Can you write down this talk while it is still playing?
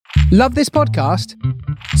Love this podcast?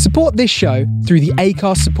 Support this show through the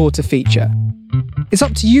Acast supporter feature. It's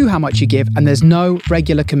up to you how much you give, and there's no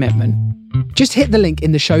regular commitment. Just hit the link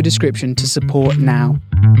in the show description to support now.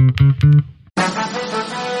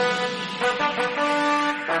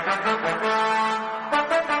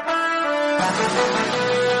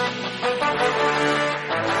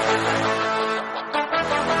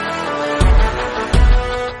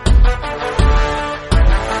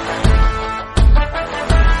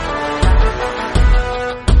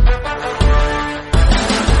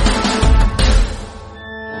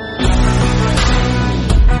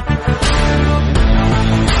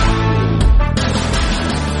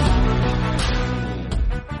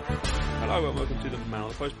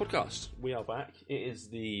 We are back. It is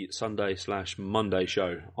the Sunday/Monday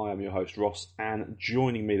show. I am your host, Ross, and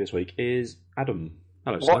joining me this week is Adam.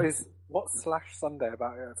 Hello, sir. What's /Sunday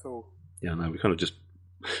about it at all? Yeah, no, we kind of just...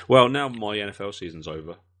 Well, now my NFL season's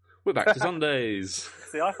over. We're back to Sundays.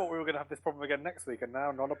 See, I thought we were going to have this problem again next week, and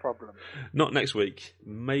now not a problem. Not next week.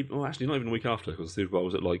 Maybe. Well, actually, not even a week after, because the Super Bowl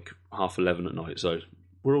was at like 11:30 at night, so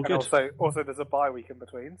we're all good. Also, there's a bye week in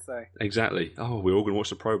between, so... Exactly. Oh, we're all going to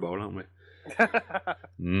watch the Pro Bowl, aren't we?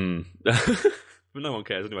 But no one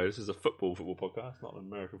cares anyway. This is a football podcast, not an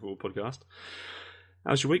American football podcast.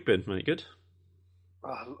 How's your week been, mate? Good?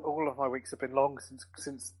 All of my weeks have been long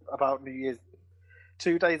since about New Year's.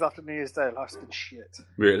 2 days after New Year's Day, life's been shit.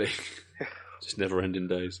 Really? Just never-ending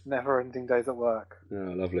days. Never-ending days at work. Oh,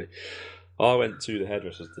 lovely. I went to the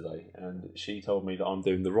hairdresser today, and she told me that I'm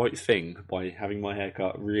doing the right thing by having my hair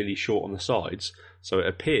cut really short on the sides, so it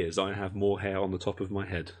appears I have more hair on the top of my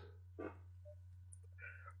head.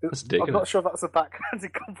 That's a dick, I'm not sure that's a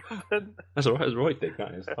backhanded compliment. That's all right. That's the right dick,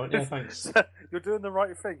 that is. Oh, yeah, thanks. You're doing the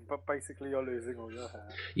right thing, but basically you're losing all your hair.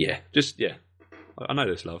 Yeah, I know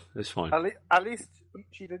this, love. It's fine. At least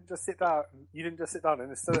she didn't just sit down. You didn't just sit down, and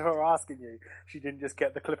instead of her asking you, she didn't just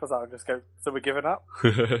get the clippers out and just go, "So we're giving up."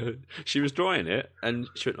 She was drying it, and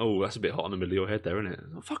she went, "Oh, that's a bit hot in the middle of your head there, isn't it?"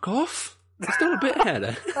 Oh, fuck off! There's still a bit of hair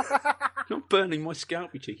there. You're not burning my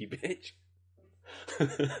scalp, you cheeky bitch.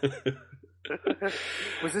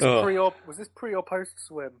 Was this pre or post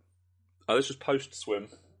swim? Oh, this was post swim.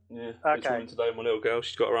 Yeah. Okay. Swimming today with my little girl.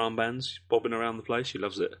 She's got her armbands. She's bobbing around the place. She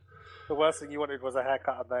loves it. The worst thing you wanted was a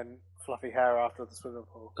haircut and then fluffy hair after the swimming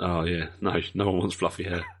pool. Oh yeah, no one wants fluffy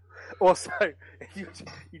hair. Also, you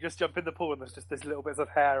just jump in the pool and there's just this little bits of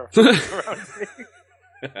hair around you.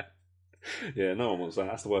 Yeah, no one wants that.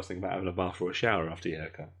 That's the worst thing about having a bath or a shower after your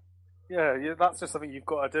haircut. Yeah, that's just something you've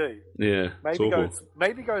got to do. Yeah,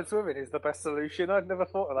 maybe going swimming is the best solution. I'd never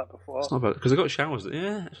thought of that before. It's not bad, because they've got showers.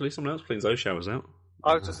 Yeah, actually, someone else cleans those showers out.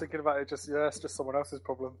 I was just thinking about it. It's just someone else's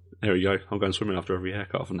problem. There we go. I'm going swimming after every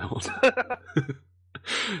haircut from now on.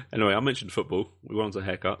 Anyway, I mentioned football. We went on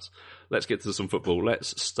to haircuts. Let's get to some football.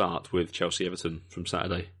 Let's start with Chelsea-Everton from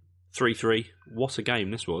Saturday. 3-3. What a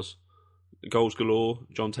game this was. Goals galore.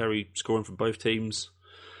 John Terry scoring for both teams.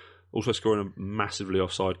 Also scoring a massively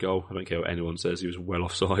offside goal. I don't care what anyone says, he was well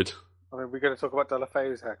offside. I mean, we're going to talk about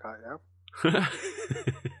Delafeu's haircut, yeah?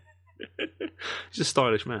 He's a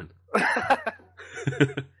stylish man.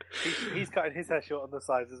 he's cutting his hair short on the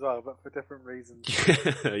sides as well, but for different reasons.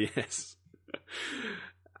 Yes.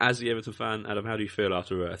 As the Everton fan, Adam, how do you feel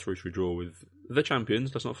after a 3-3 draw with the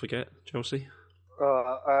champions? Let's not forget, Chelsea.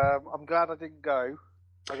 I'm glad I didn't go.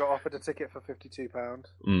 I got offered a ticket for £52.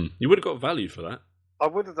 You would have got value for that. I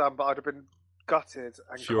would have done, but I'd have been gutted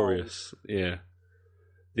and furious. Cold. Yeah.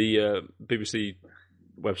 The BBC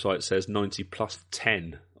website says 90 plus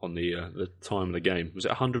 10 on the time of the game. Was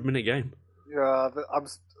it a 100-minute game? Yeah, I'm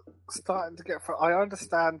starting to get... I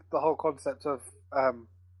understand the whole concept of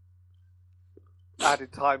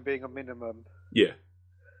added time being a minimum. Yeah.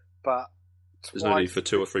 But... There's no need for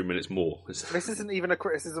 2 or 3 minutes more. This isn't even a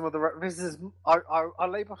criticism of the... I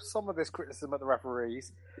label some of this criticism at the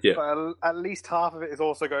referees, but at least half of it is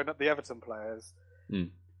also going at the Everton players. To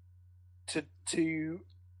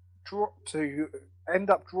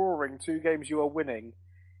end up drawing 2 games you are winning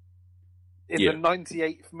in the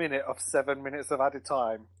 98th minute of 7 minutes of added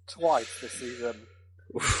time twice this season.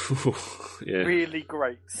 Yeah. Really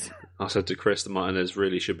great. I said to Chris that Martinez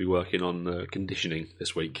really should be working on conditioning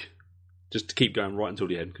this week. Just to keep going right until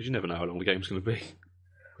the end, because you never know how long the game's going to be.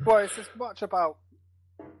 Well, it's as much about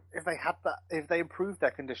if they improve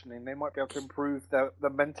their conditioning, they might be able to improve the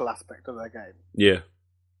mental aspect of their game. Yeah.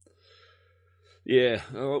 Yeah.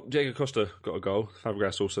 Well, Diego Costa got a goal.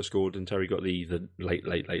 Fabregas also scored, and Terry got the late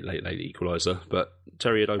equaliser. But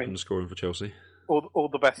Terry had opened the scoring for Chelsea. All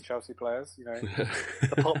the best Chelsea players,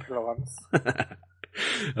 the popular ones.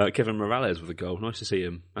 Kevin Morales with a goal. Nice to see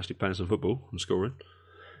him actually playing some football and scoring.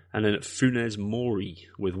 And then Funes Mori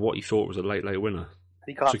with what he thought was a late winner.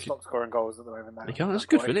 He can't stop scoring goals at the moment now. He can't. That's a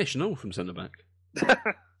good finish, from centre back.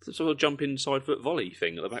 It's a sort of jumping side foot volley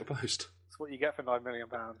thing at the back post. That's what you get for £9 million.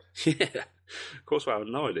 Yeah, of course I had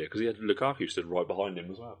no idea because he had Lukaku stood right behind him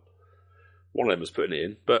as well. One of them was putting it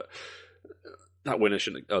in, but that winner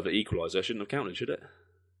the equaliser shouldn't have counted, should it?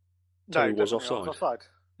 No, it was offside.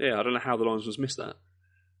 Yeah, I don't know how the linesman's missed that.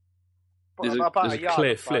 There's a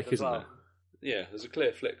clear flick, isn't there? Yeah, there's a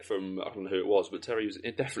clear flick from, I don't know who it was, but Terry was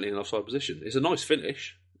definitely in an offside position. It's a nice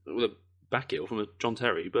finish with a back heel from a John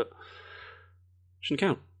Terry, but shouldn't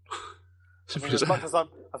count. As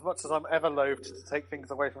much as I'm ever loath to take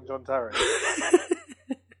things away from John Terry.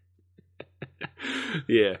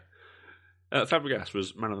 Yeah. Fabregas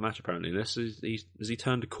was man of the match apparently in this. Has he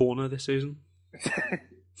turned a corner this season?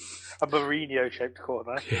 A Mourinho-shaped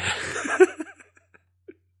corner. Yeah.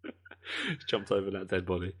 He's jumped over that dead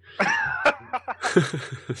body.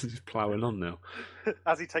 He's ploughing on now.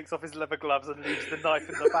 As he takes off his leather gloves and leaves the knife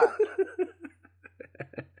in the back.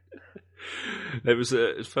 It was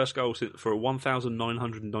his first goal for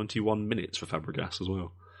 1,991 minutes for Fabregas as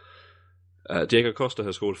well. Diego Costa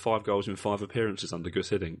has scored 5 goals in 5 appearances under Gus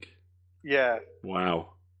Hiddink. Yeah.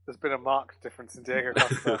 Wow. There's been a marked difference in Diego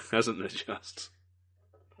Costa. Hasn't there just?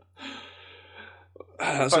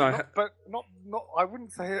 But not. I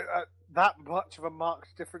wouldn't say that much of a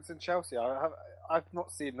marked difference in Chelsea. I've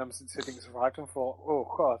not seen them since Hiddink arrived and thought, oh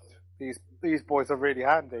God, these boys are really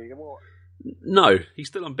handy. No, he's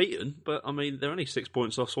still unbeaten, but I mean they're only 6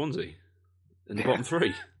 points off Swansea in the bottom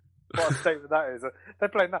 3. What a statement that is! They're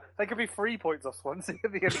playing that. They could be 3 points off Swansea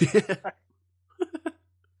at the end of the day.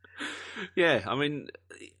 Yeah, I mean,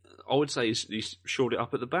 I would say he's shored it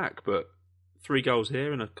up at the back, but 3 goals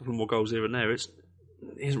here and a couple more goals here and there. It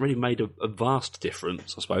hasn't really made a vast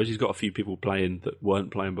difference, I suppose. He's got a few people playing that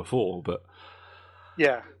weren't playing before, but...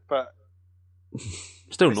 Yeah, but...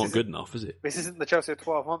 Still not good enough, is it? This isn't the Chelsea of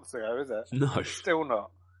 12 months ago, is it? No. Still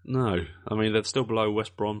not. No. I mean, they're still below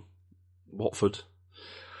West Brom, Watford.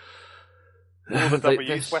 All the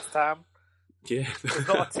W's, West Ham. Yeah. There's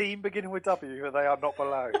not a team beginning with W who they are not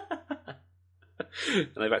below. And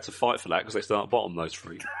they've had to fight for that because they start bottom, those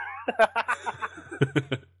 3.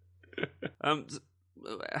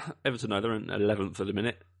 Everton, no, they're in 11th at the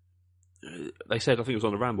minute. They said, I think it was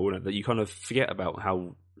on the Ramble, wasn't it, that you kind of forget about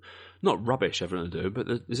how, not rubbish Everton do, but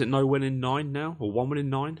is it no win in 9 now? Or 1 win in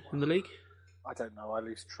 9 in the league? I don't know, I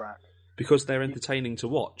lose track. Because they're entertaining to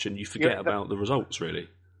watch and you forget about the results, really.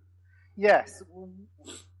 Yes,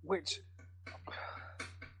 which...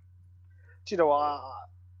 Do you know,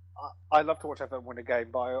 I love to watch Everton win a game,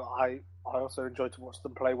 but I also enjoy to watch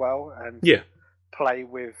them play well and play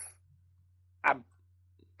with and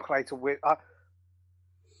play to win.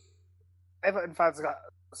 Everton fans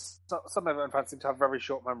some Everton fans seem to have very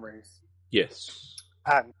short memories. Yes,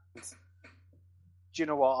 and do you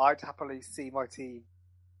know what? I'd happily see my team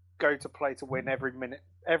go to play to win every minute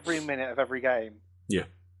of every game. Yeah,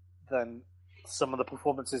 than some of the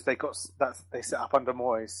performances they set up under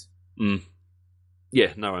Moyes. Mm.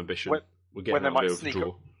 Yeah, no ambition. We're getting that might sneak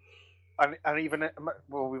draw. And even,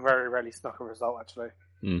 we very rarely snuck a result, actually.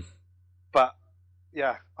 Mm. But,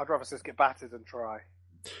 yeah, I'd rather just get battered than try.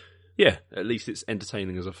 Yeah, at least it's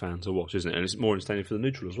entertaining as a fan to watch, isn't it? And it's more entertaining for the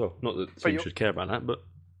neutral as well. Not that the team should care about that, but...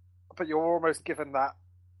 But you're almost given that...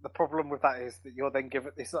 The problem with that is that you're then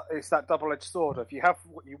given... It's that double-edged sword. If you have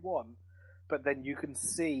what you want, but then you can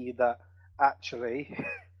see that, actually...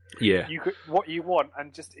 Yeah. What you want,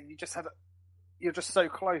 and you're just so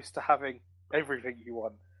close to having everything you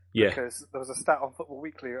want. Yeah. Because there was a stat on Football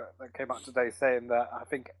Weekly that came out today saying that I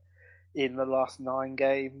think in the last 9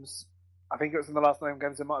 games, it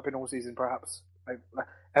might have been all season perhaps,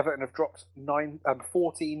 Everton have dropped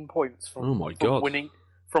 14 points from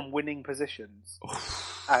winning positions.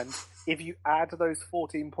 And if you add those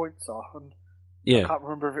 14 points on, I can't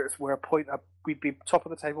remember if it was we'd be top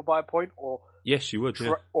of the table by a point, or yes, you would,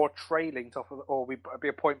 or trailing or we'd be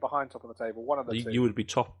a point behind top of the table. One of the two. You would be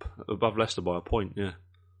top above Leicester by a point, yeah.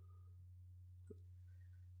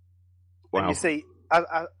 Wow. And you see,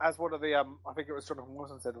 as one of the I think it was Jonathan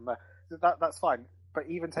Wilson said on there, that's fine, but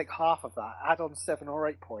even take half of that, add on 7 or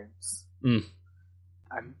 8 points, and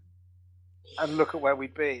look at where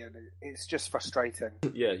we'd be, and it's just frustrating.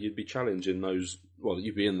 Yeah, you'd be challenging those. Well,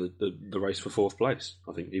 you'd be in the race for 4th place,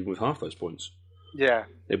 I think, even with half those points. Yeah.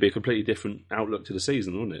 It'd be a completely different outlook to the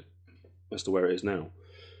season, wouldn't it? As to where it is now.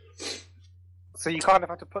 So you kind of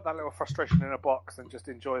have to put that little frustration in a box and just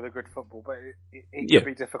enjoy the good football, but it can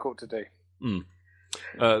be difficult to do.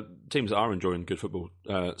 Teams that are enjoying good football,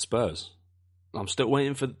 Spurs. I'm still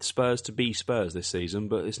waiting for Spurs to be Spurs this season,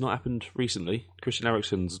 but it's not happened recently. Christian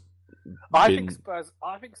Eriksen's I think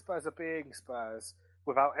Spurs are being Spurs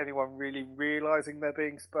without anyone really realising they're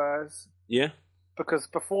being Spurs. Yeah. Because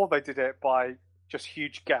before they did it by just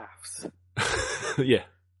huge gaffes. Yeah.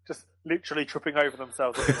 Just literally tripping over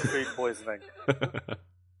themselves and food poisoning.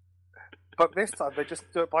 But this time they just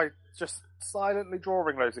do it by just silently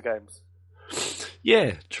drawing loads of games.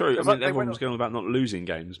 Yeah, true. I mean, everyone was going on about not losing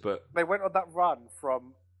games, but they went on that run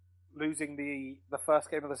from losing the first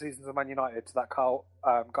game of the season to Man United to that Kyle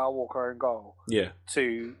Walker own goal. Yeah.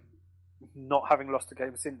 To not having lost a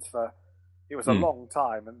game since it was a long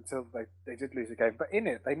time until they did lose a game. But in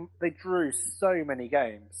it, they drew so many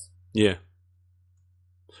games. Yeah.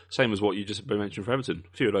 Same as what you just mentioned for Everton.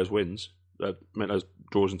 A few of those wins, meant those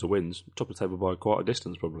draws into wins, top of the table by quite a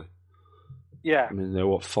distance probably. Yeah. I mean,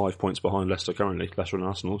 they're 5 points behind Leicester currently, Leicester and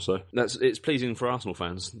Arsenal, so it's pleasing for Arsenal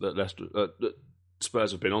fans that that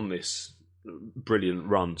Spurs have been on this brilliant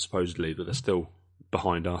run, supposedly, but they're still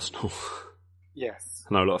behind Arsenal. Yes.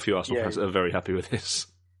 I know a lot of few Arsenal fans that are very happy with this.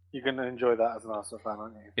 You're going to enjoy that as an Arsenal fan,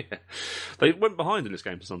 aren't you? Yeah. They went behind in this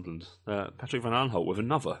game for Sunderland. Patrick van Aanholt with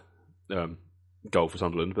another goal for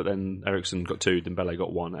Sunderland, but then Eriksen got 2, Dembele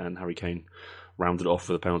got 1, and Harry Kane rounded it off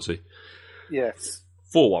for the penalty. Yes.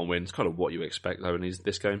 4-1 wins, kind of what you expect, though, in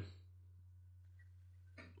this game.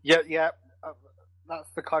 Yeah.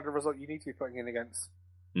 That's the kind of result you need to be putting in against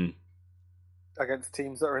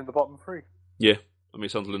teams that are in the bottom 3. Yeah. I mean,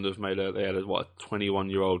 Sunderland have they had a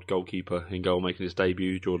 21-year-old goalkeeper in goal making his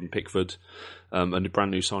debut, Jordan Pickford, and a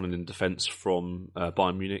brand new signing in defence from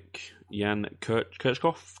Bayern Munich, Jan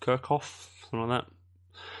Kirchhoff, something like that.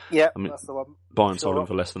 Yeah, I mean, that's the one. Bayern sold him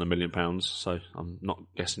for less than £1 million, so I'm not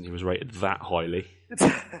guessing he was rated that highly.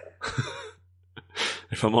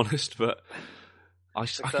 If I'm honest, but I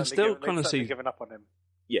can still kind of see giving up on him.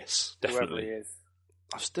 Yes, definitely. Whoever he is.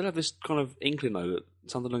 I still have this kind of inkling though that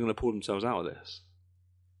Sunderland are going to pull themselves out of this.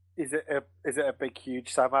 Is it a big, huge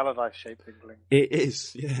Sam Allardyce shaped inkling? It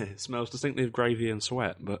is. Yeah, it smells distinctly of gravy and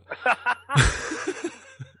sweat, but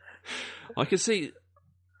I can see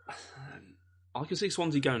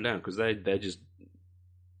Swansea going down because they're just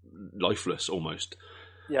lifeless almost.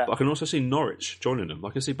 Yeah. But I can also see Norwich joining them.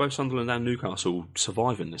 I can see both Sunderland and Newcastle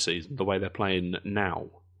surviving this season the way they're playing now.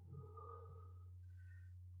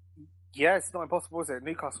 Yeah, it's not impossible, is it?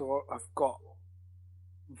 Newcastle have got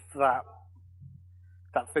that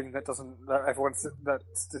thing that the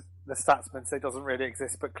statsmen say doesn't really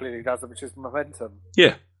exist, but clearly does, which is momentum.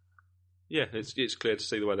 Yeah. Yeah, it's clear to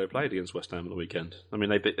see the way they played against West Ham at the weekend. I mean,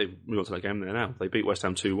 we got to that game there now. They beat West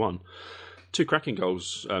Ham 2-1. 2 cracking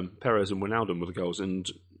goals, Perez and Wijnaldum were the goals, and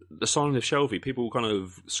the signing of Shelvey, people kind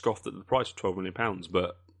of scoffed at the price of £12 million,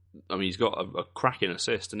 but I mean, he's got a cracking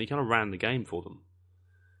assist, and he kind of ran the game for them.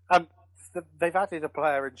 They've added a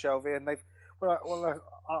player in Shelvey, and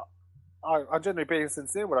I'm generally being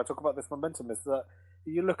sincere when I talk about this momentum, is that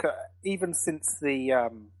you look at, even since over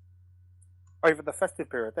the festive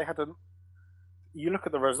period, you look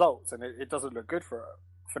at the results, and it doesn't look good for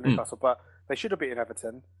Newcastle, but they should have beaten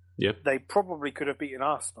Everton. Yeah. They probably could have beaten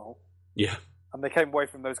Arsenal. Yeah. And they came away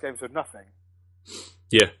from those games with nothing.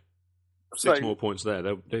 Yeah. 6 more points there.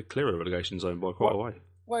 They're clear of relegation zone by quite a way.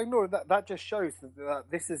 Well, no, that just shows that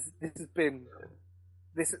this has been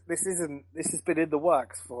in the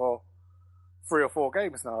works for 3 or 4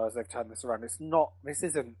 games now as they've turned this around. This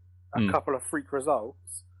isn't a couple of freak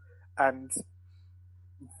results, and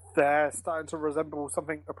they're starting to resemble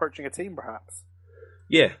something approaching a team, perhaps.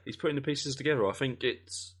 Yeah, he's putting the pieces together. I think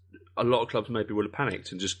it's a lot of clubs maybe would have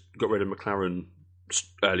panicked and just got rid of McLaren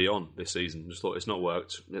early on this season. Just thought it's not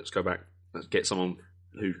worked. Let's go back. Let's get someone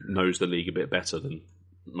who knows the league a bit better than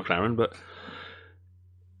McLaren. But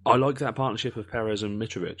I like that partnership of Perez and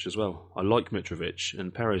Mitrovic as well. I like Mitrovic,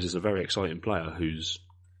 and Perez is a very exciting player.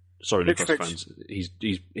 Newcastle fans. He's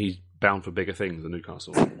bound for bigger things than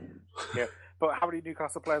Newcastle. Yeah. But how many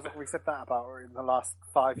Newcastle players have we said that about in the last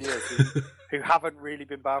 5 years who haven't really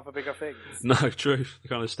been bound for bigger things? No, true. They're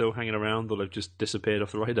kind of still hanging around, or they've just disappeared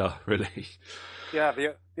off the radar, really. Yeah,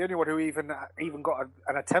 the only one who even got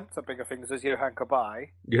an attempt at bigger things was Johan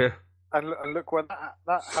Cabaye. Yeah. And look when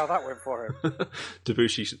how that went for him.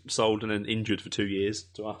 Debussy sold and then injured for 2 years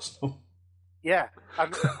to Arsenal. Yeah,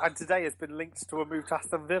 and today has been linked to a move to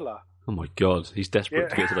Aston Villa. Oh my God, he's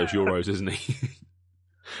desperate to get to those Euros, isn't he?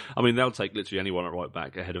 I mean, they'll take literally anyone at right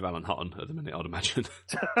back ahead of Alan Hutton at the minute, I'd imagine.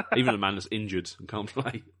 Even a man that's injured and can't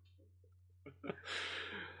play.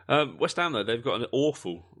 West Ham, though, they've got an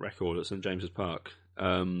awful record at St James's Park.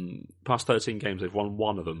 Past 13 games, they've won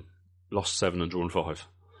 1 of them, lost 7 and drawn 5.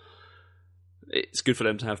 It's good for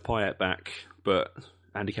them to have Payet back, but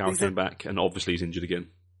Andy Carroll came back, and obviously he's injured again.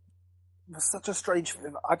 It's such a strange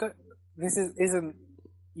thing. This isn't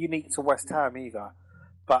unique to West Ham either,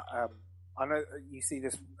 but I know you see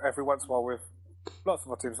this every once in a while with lots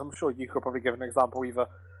of our teams. I'm sure you could probably give an example either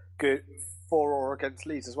good for or against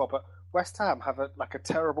Leeds as well. But West Ham have a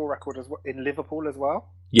terrible record as well in Liverpool as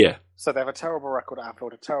well. Yeah. So they have a terrible record at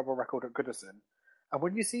Anfield, a terrible record at Goodison, and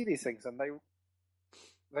when you see these things and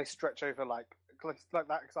they stretch over like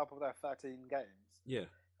that example of their 13 games. Yeah.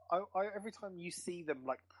 I every time you see them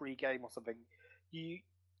like pre-game or something, you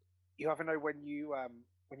have to know when you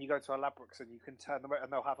go to a Ladbrokes and you can turn them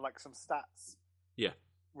and they'll have like some stats. Yeah.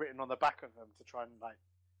 Written on the back of them to try and like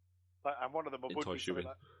and one of them will be something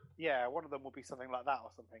like, one of them will be something like that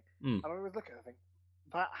or something. And I always look at it and think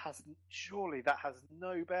that has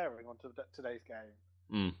no bearing on today's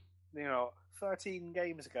game. 13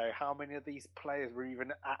 games ago, how many of these players were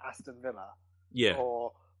even at Aston Villa? Yeah.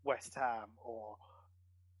 Or West Ham or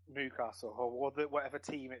Newcastle or whatever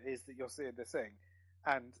team it is that you're seeing this thing,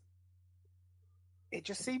 and it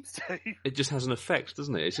just seems to. It just has an effect,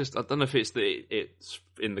 doesn't it? It's just, I don't know if it's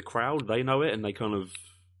in the crowd, they know it and they kind of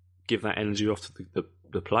give that energy off to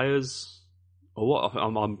the players, or what.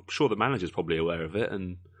 I'm sure the manager's probably aware of it,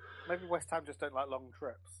 and maybe West Ham just don't like long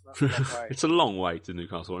trips. That's a long way. It's a long way to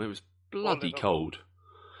Newcastle, and it was bloody cold.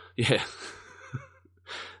 Yeah,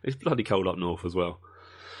 it's bloody cold up north as well.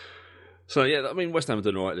 So yeah, I mean, West Ham are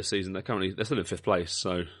doing all right this season. They're still in 5th place.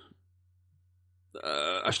 So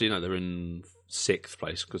actually, no, they're in 6th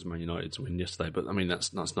place because Man United's win yesterday. But I mean,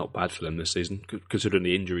 that's not bad for them this season, considering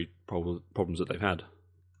the injury problems that they've had.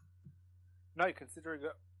 No, considering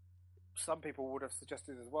that some people would have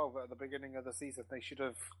suggested as well that at the beginning of the season they should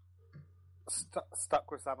have stuck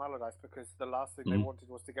with Sam Allardyce, because the last thing they wanted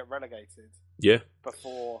was to get relegated. Yeah.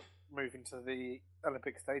 Before moving to the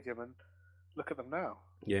Olympic Stadium, and look at them now.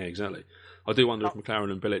 Yeah, exactly. I do wonder if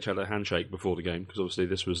McLaren and Bilic had a handshake before the game, because obviously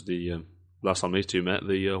this was the last time these two met.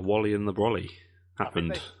 The Wally and the Brolly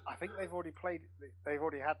happened. I think they've already played. They've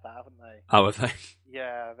already had that, haven't they? Oh, have they?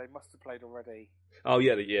 Yeah, they must have played already. Oh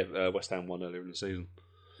yeah, West Ham won earlier in the season.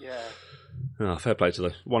 Yeah. Oh, fair play to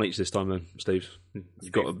them. One each this time then, Steve.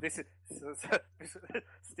 You've got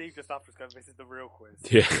Steve just after us going, this is the real quiz.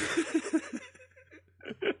 Yeah.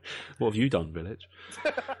 What have you done, Village?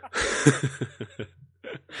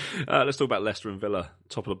 Let's talk about Leicester and Villa.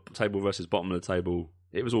 Top of the table versus bottom of the table.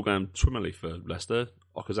 It was all going swimmingly for Leicester.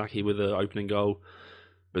 Okazaki with the opening goal.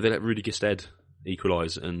 But they let Rudy Gestede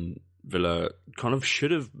equalise, and Villa kind of should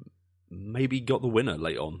have maybe got the winner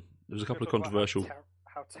late on. There was a couple of controversial...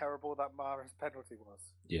 How terrible that Mahrez penalty was.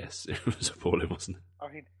 Yes, it was appalling, wasn't it?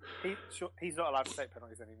 I mean, he's not allowed to take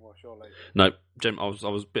penalties anymore, surely. No, I was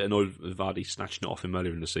a bit annoyed with Vardy snatching it off him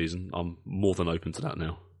earlier in the season. I'm more than open to that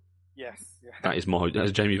now. Yes. Yeah.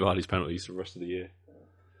 That's Jamie Vardy's penalties for the rest of the year.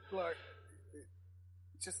 Like,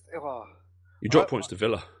 just... You dropped points to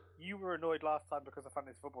Villa. You were annoyed last time because of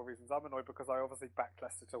fantasy football reasons. I'm annoyed because I obviously backed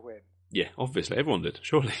Leicester to win. Yeah, obviously. Everyone did,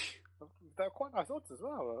 surely. They're quite nice odds as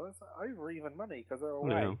well. It's over even money because they're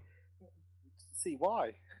away. Yeah. See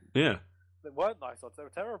why? Yeah. They weren't nice odds. They were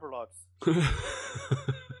terrible odds.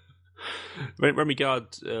 Remy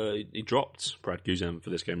Gard, he dropped Brad Guzan for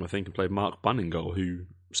this game, I think, and played Mark Bunn in goal, who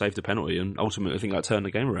saved a penalty, and ultimately I think that turned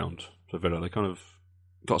the game around for Villa. They kind of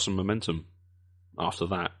got some momentum after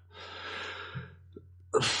that.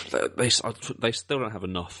 They still don't have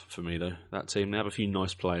enough for me, though, that team. They have a few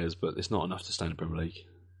nice players, but it's not enough to stay in the Premier League.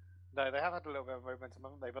 No, they have had a little bit of momentum,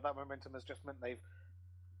 haven't they? But that momentum has just meant they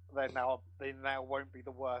now won't be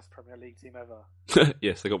the worst Premier League team ever.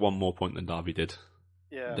 Yes, they got one more point than Derby did.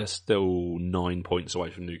 Yeah, they're still 9 points away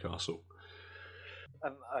from Newcastle.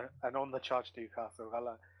 And on the charge, Newcastle.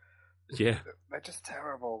 Hello. Yeah, they're just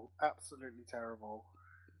terrible, absolutely terrible.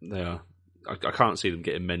 They are. I can't see them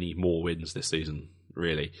getting many more wins this season,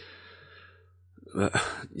 really.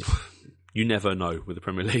 You never know with the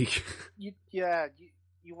Premier League.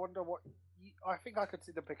 You wonder what. I think I could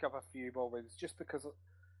see them pick up a few more wins, just because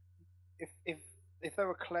if they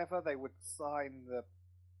were clever, they would sign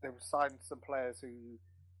some players who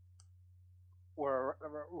were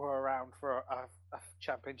around for a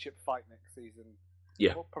championship fight next season.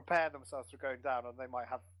 Yeah, or prepare themselves for going down, and they might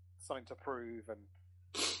have something to prove. And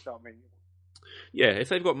you know what I mean, yeah, if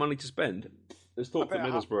they've got money to spend, there's talk that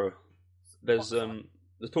Middlesbrough. There's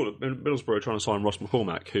talk of Middlesbrough trying to sign Ross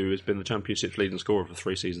McCormack, who has been the Championship's leading scorer for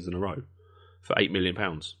 3 seasons in a row, for £8 million.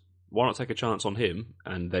 Why not take a chance on him?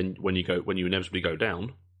 And then when you inevitably go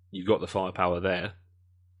down, you've got the firepower there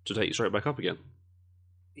to take you straight back up again.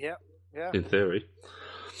 Yeah. In theory,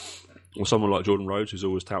 or someone like Jordan Rhodes, who's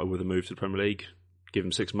always touted with a move to the Premier League, Give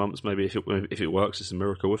him 6 months. Maybe if it works, it's a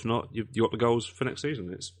miracle. If not, you got the goals for next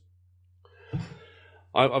season.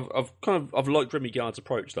 I've liked Remy Gard's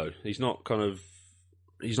approach though. He's not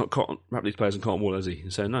wrapped these players in cotton wool, has he?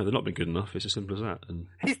 And saying no, they're not been good enough. It's as simple as that. And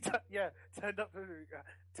He's turned up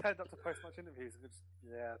to post-match interviews and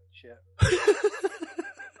shit.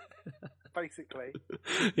 Basically.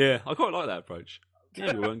 Yeah, I quite like that approach.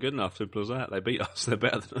 Yeah, we weren't good enough. Simple as that. They beat us. They're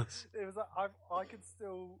better than us. It was like, I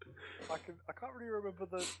can't really remember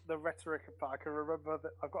the rhetoric, but I can remember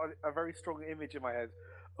that I've got a very strong image in my head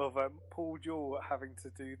of Paul Jewell having to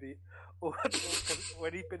do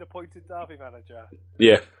when he'd been appointed Derby manager.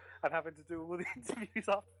 Yeah. And having to do all the interviews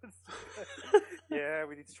afterwards. Yeah,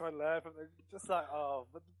 we need to try and learn from them. Just like, oh,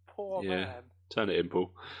 but poor man. Turn it in,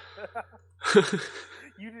 Paul.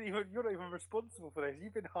 You're not even responsible for this.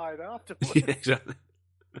 You've been hired afterwards. Yeah, exactly.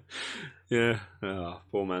 Yeah. Oh,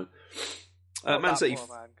 poor man. Man City.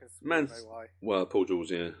 Man, know why. Well, Paul Jewell,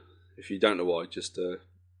 yeah. If you don't know why, just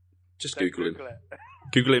Google him. It.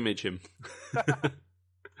 Google image him.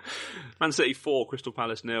 Man City 4, Crystal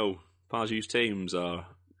Palace 0. Pardew's teams are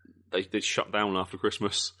they shut down after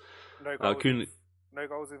Christmas. No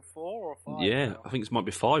goals in 4 or 5? Yeah, now? I think it might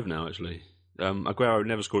be 5 now actually. Aguero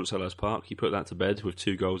never scored at Selhurst Park. He put that to bed with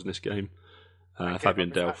 2 goals in this game.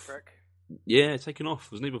 Fabian Delph. Yeah, taken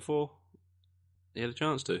off, wasn't he, before? He had a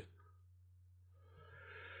chance to.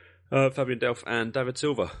 Fabian Delph and David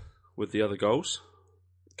Silva with the other goals.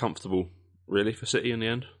 Comfortable, really, for City in the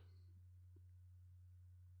end.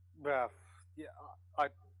 Well, yeah, I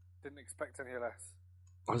didn't expect any less.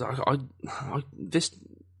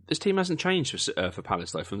 This team hasn't changed for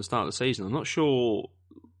Palace though from the start of the season. I'm not sure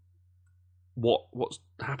what's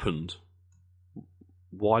happened.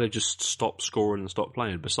 Why they just stopped scoring and stopped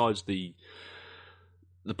playing. Besides the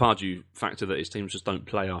Pardew factor that his teams just don't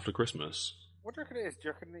play after Christmas. What do you reckon it is? Do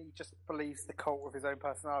you reckon he just believes the cult of his own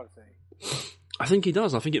personality? I think he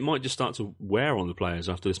does. I think it might just start to wear on the players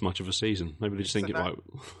after this much of a season. Maybe they just think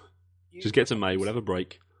just get to May, we'll have a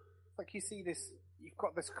break. Like you see this, you've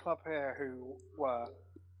got this club here who were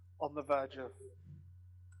on the verge of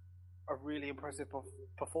a really impressive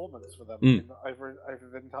performance for them over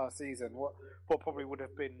the entire season. What probably would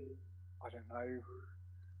have been, I don't know,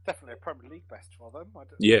 definitely a Premier League best for them.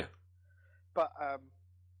 Yeah. But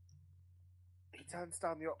he turns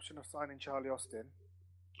down the option of signing Charlie Austin.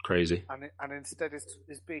 Crazy. And instead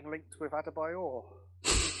is being linked with Adebayor.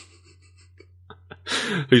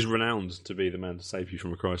 Who's renowned to be the man to save you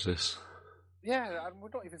from a crisis. Yeah, and we're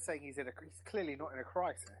not even saying he's clearly not in a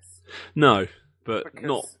crisis. No, but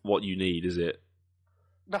not what you need, is it?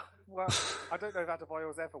 No, well, I don't know if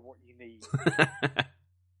Adebayor's ever what you need.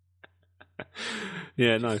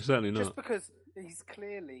 Yeah, no, certainly not. Just because he's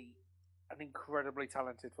clearly an incredibly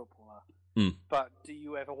talented footballer. But do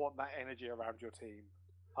you ever want that energy around your team?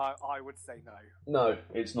 I would say no. No,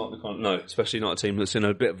 it's not the kind. No, especially not a team that's in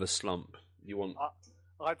a bit of a slump. You want.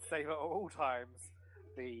 I'd say that at all times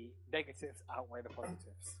the negatives outweigh the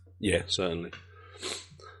positives. Yeah, certainly.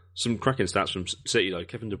 Some cracking stats from City though.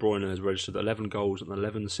 Kevin De Bruyne has registered 11 goals and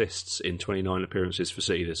 11 assists in 29 appearances for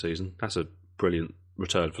City this season. That's a brilliant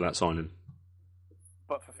return for that signing.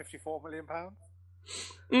 But for £54 million?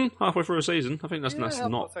 Halfway through a season, I think that's not bad.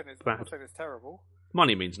 I'm not saying it's terrible.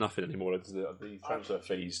 Money means nothing anymore. The transfer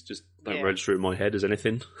fees just don't register in my head as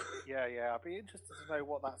anything. Yeah. I'd be interested to know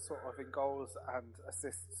what that sort of in goals and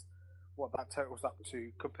assists, what that totals up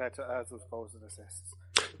to compared to Ozil's goals and assists.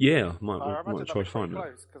 Yeah, might try to find it.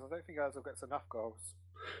 Because I don't think Ozil gets enough goals.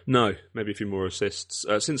 No, maybe a few more assists.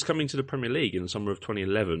 Since coming to the Premier League in the summer of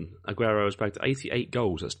 2011, Aguero has bagged 88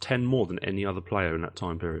 goals. That's 10 more than any other player in that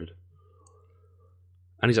time period.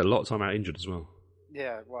 And he's had a lot of time out injured as well.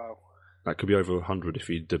 Yeah, wow. That could be over 100 if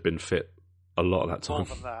he'd have been fit a lot of that time. More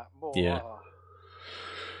than that. More. Yeah.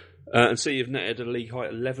 And City have netted a league-high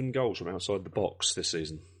 11 goals from outside the box this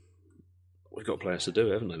season. We've got players to do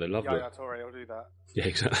it, haven't they? They love it. Yaya Toure will do that. Yeah,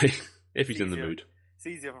 exactly. If he's in the mood. It's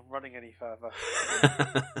easier than running any further.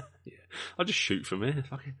 Yeah. I'll just shoot from here.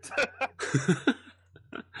 Fuck it.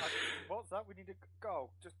 What's that? We need a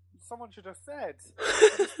goal. Just someone should have said.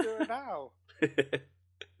 Let's do it now.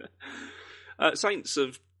 Saints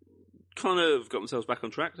have kind of got themselves back on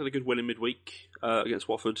track. They had a good win in midweek against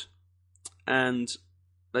Watford, and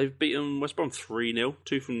they've beaten West Brom 3-0.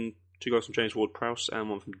 Two goals from James Ward-Prowse and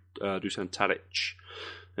one from Dusan Tadic.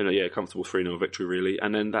 And a comfortable 3-0 victory really.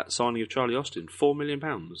 And then that signing of Charlie Austin, £4 million,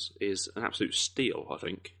 is an absolute steal. I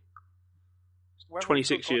think.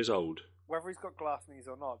 26 years old. Whether he's got glass knees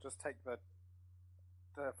or not, just take for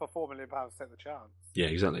 £4 million, take the chance. Yeah,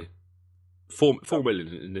 exactly. 4 million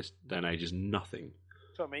in this day and age is nothing.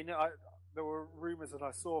 So I mean, there were rumours, and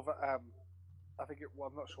I saw that Well,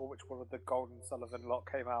 I'm not sure which one of the Golden Sullivan lot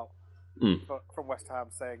came out from West Ham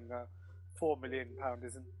saying that £4 million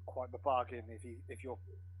isn't quite the bargain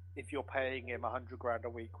if you're paying him $100,000 a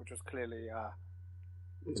week, which was clearly.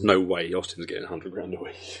 There's no way Austin's getting $100,000 a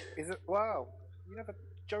week. Is it? Wow,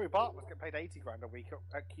 Joey Bart was getting paid $80,000 a week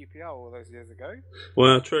at QPR all those years ago.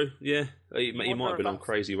 Well, true. Yeah, he might have been on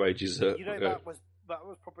crazy wages. That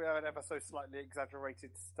was probably an ever so slightly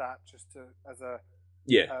exaggerated stat, just to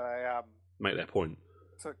make their point.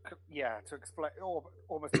 To explain, or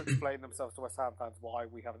almost to explain themselves to West Ham fans why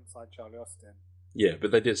we haven't signed Charlie Austin. Yeah,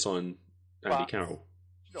 but they did sign Andy Carroll.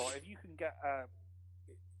 If you can get,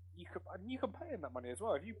 you can pay him that money as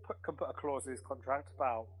well. If you can put a clause in his contract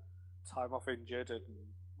about time off injured and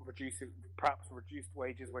perhaps reduced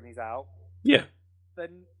wages when he's out. Yeah,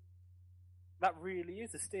 then that really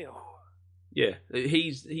is a steal. Yeah,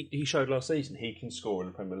 he showed last season he can score in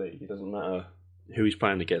the Premier League. It doesn't matter who he's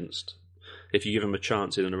playing against. If you give him a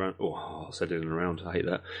chance in and around, I said in and around, I hate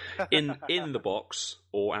that. In the box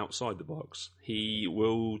or outside the box, he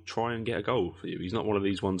will try and get a goal for you. He's not one of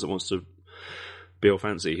these ones that wants to be all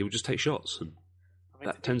fancy. He will just take shots, and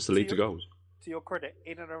that tends to lead to goals. To your credit,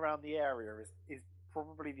 in and around the area is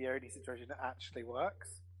probably the only situation that actually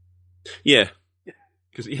works. Yeah.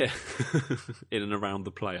 Because, in and around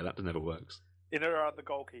the player, that never works. In and around the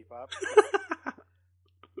goalkeeper.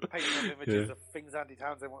 Painting on images of things Andy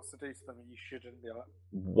Townsend wants to do to them and you shouldn't be like...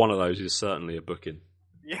 One of those is certainly a booking.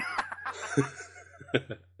 Yeah.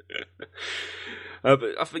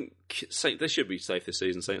 But I think they should be safe this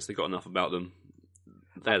season. Saints, they got enough about them.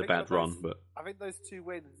 They had a bad run, but... I think those 2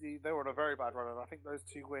 wins, they were on a very bad run, and I think those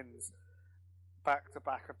 2 wins back to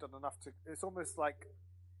back have done enough to... It's almost like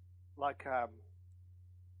a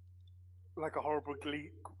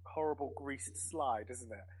horrible greased slide,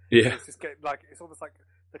 isn't it? Yeah. It's just it's almost like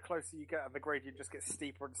the closer you get and the gradient just gets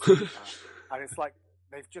steeper and steeper. And it's like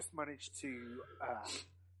they've just managed to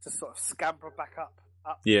sort of scamper back up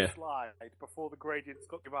the slide before the gradient's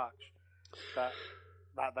got too much. That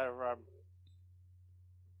they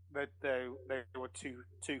were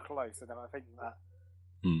too close, and then I think that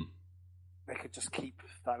they could just keep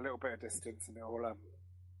that little bit of distance, and it will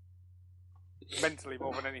mentally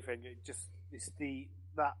more than anything. It's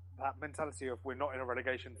that mentality of we're not in a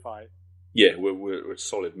relegation fight. Yeah, we're a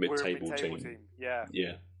solid mid-table team.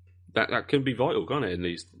 Yeah. That can be vital, can't it? In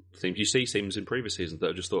these teams, you see teams in previous seasons that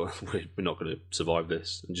have just thought we're not going to survive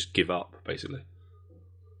this and just give up, basically.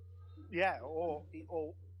 Yeah, or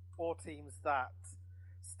teams that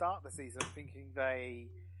start the season thinking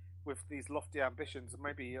with these lofty ambitions,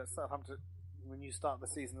 maybe at Southampton, when you start the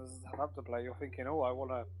season as a Southampton player, you're thinking, I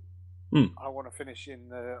want to finish in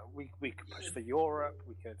the. We could push for Europe.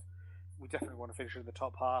 We definitely want to finish in the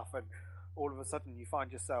top half, and all of a sudden you find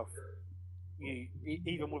yourself,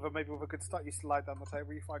 even with a good start, you slide down the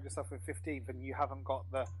table. You find yourself in 15th, and you haven't got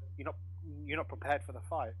you're not prepared for the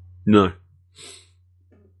fight. No.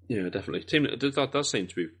 Yeah, definitely. Team that does seem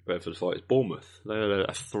to be prepared for the fight is Bournemouth. They had a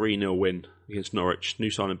 3-0 win against Norwich. New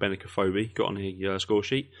signing Benica Fobi got on the score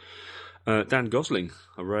sheet. Dan Gosling,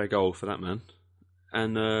 a rare goal for that man,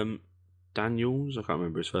 and Daniels, I can't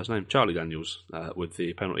remember his first name, Charlie Daniels, with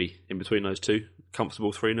the penalty in between those two.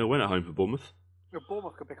 Comfortable 3-0 win at home for Bournemouth.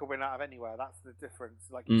 Bournemouth can pick a win out of anywhere. That's the difference.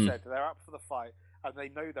 Like you said, they're up for the fight, and they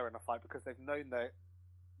know they're in a fight because they've known that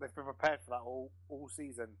they've been prepared for that all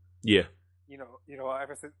season. Yeah. You know,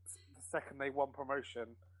 ever since the second they won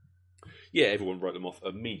promotion. Yeah, everyone wrote them off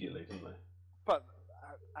immediately, didn't they? But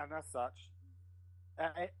and as such,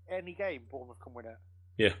 any game Bournemouth can win it.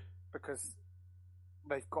 Yeah. Because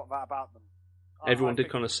they've got that about them. Everyone did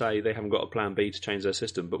kind of say they haven't got a plan B to change their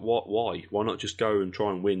system, but why? Why not just go and try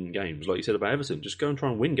and win games? Like you said about Everton, just go and try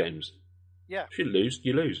and win games. Yeah. If you lose,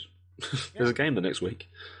 you lose. There's a game the next week.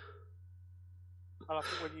 And I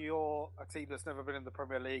think when you're a team that's never been in the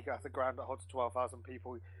Premier League at a ground that holds 12,000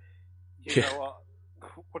 people, you know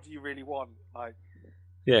what do you really want? Like,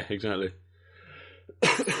 yeah, exactly.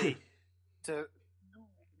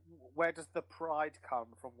 Where does the pride come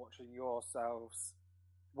from watching your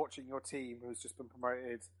team who's just been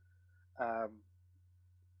promoted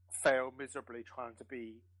fail miserably trying to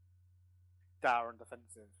be dour and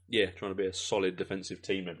defensive? Yeah, trying to be a solid defensive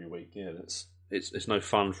team every week. Yeah, it's no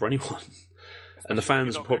fun for anyone. And the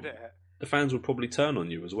fans would probably turn on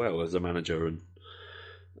you as well as a manager, and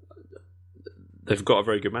they've got a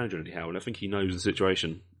very good manager in Eddie Howe, and I think he knows the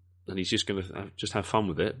situation, and he's just going to just have fun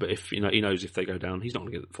with it. But if he knows if they go down, he's not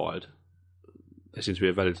going to get fired. There seems to be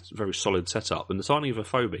a very, very solid setup, and the signing of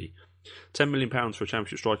Afobe, £10 million for a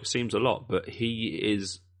Championship striker seems a lot, but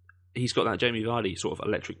he's got that Jamie Vardy sort of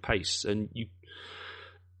electric pace, and it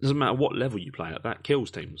doesn't matter what level you play at, that kills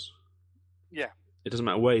teams. Yeah. It doesn't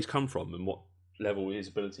matter where he's come from and what level his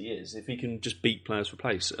ability is. If he can just beat players for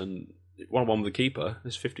place and 1-on-1 with the keeper,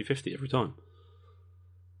 it's 50-50 every time.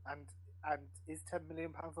 And is £10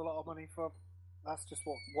 million a lot of money for? That's just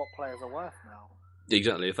what players are worth now.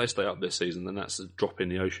 Exactly. If they stay up this season, then that's a drop in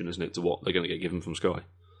the ocean, isn't it, to what they're going to get given from Sky?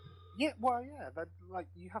 Yeah, well, yeah. Like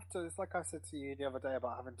you have to. It's like I said to you the other day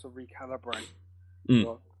about having to recalibrate.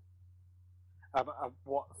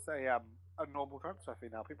 What's a normal transfer fee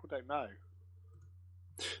now? People don't know.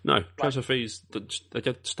 No, transfer fees, they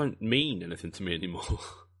just don't mean anything to me anymore.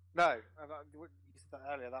 No, and you said that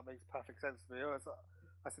earlier. That makes perfect sense to me.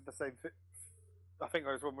 I said the same thing. I think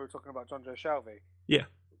it was when we were talking about John Joe Shelby. Yeah.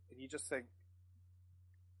 And you just think,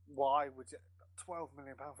 why would you... £12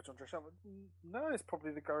 million for John Joe Shelby? No, it's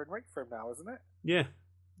probably the going rate for him now, isn't it? Yeah.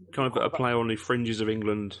 Kind of a player on the fringes of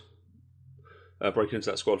England breaking into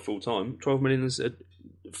that squad full time. 12 million is,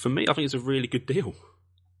 for me, I think it's a really good deal.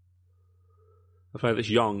 A player that's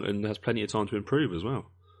young and has plenty of time to improve as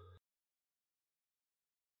well.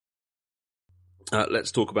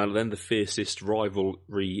 Let's talk about it then. The fiercest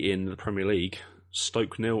rivalry in the Premier League.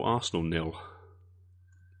 Stoke 0, Arsenal 0.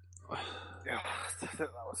 Yeah, that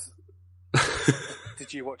was...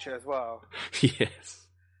 Did you watch it as well? Yes.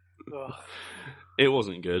 Ugh. It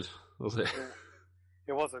wasn't good, was it?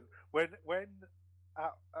 It wasn't. When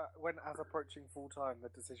as approaching full time, the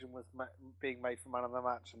decision was being made for man of the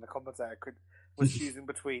match, and the commentator was choosing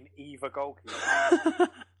between either goalkeeper.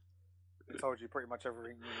 It told you pretty much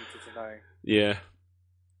everything you needed to know. Yeah.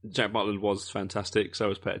 Jack Butland was fantastic, so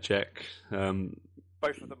was Petr Cech.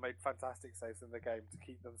 Both of them made fantastic saves in the game to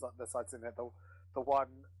keep them their sides in it. The one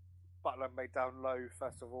Butland made down low,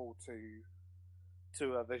 first of all, to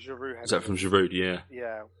the Giroud header. Is that from Giroud? Yeah.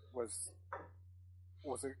 Yeah, was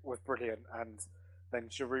brilliant. And then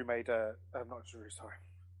Giroud made not Giroud, sorry.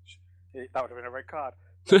 That would have been a red card.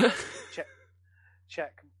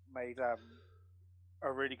 Cech made a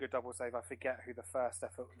really good double save. I forget who the first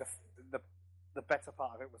effort. The better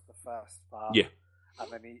part of it was the first part. Yeah. And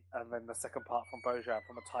then the second part from Bojan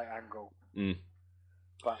from a tight angle. Mm.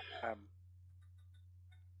 But I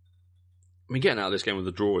mean, getting out of this game with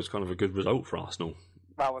a draw is kind of a good result for Arsenal.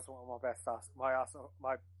 That was one of my best. My Arsenal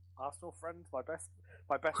friend, my best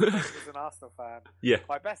friend was an Arsenal fan. Yeah.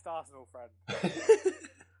 My best Arsenal friend.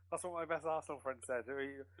 That's what my best Arsenal friend said.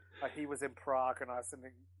 He was in Prague, and I was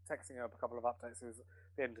texting him a couple of updates. At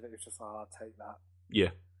the end of it, was just like, I'll take that.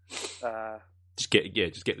 Yeah. Just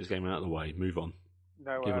get this game out of the way. Move on.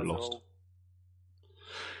 No, give it lost.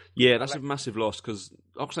 Yeah, that's a massive loss because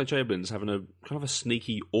Oxlade-Chamberlain's having a kind of a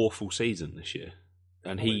sneaky, awful season this year,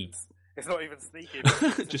 and it's not even sneaky.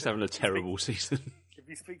 just having a terrible season. If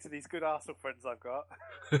you speak to these good Arsenal friends I've got,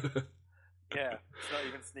 yeah, it's not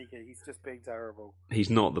even sneaky. He's just being terrible. He's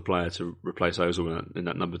not the player to replace Ozil in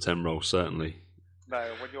that number 10 role, certainly. No,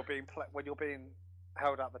 when you're being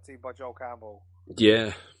held out the team by Joel Campbell.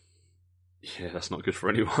 Yeah, that's not good for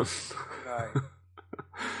anyone.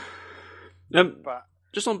 No. But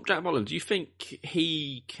just on Jack Butland, do you think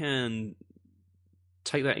he can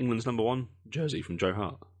take that England's number 1 jersey from Joe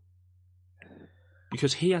Hart?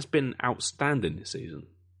 Because he has been outstanding this season.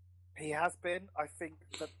 He has been. I think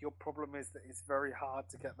that your problem is that it's very hard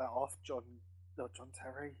to get that off John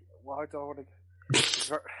Terry. Why do I want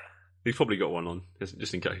to... He's probably got one on,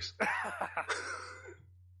 just in case.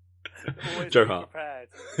 Joe Hart.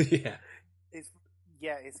 Yeah.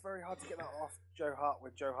 It's very hard to get that off Joe Hart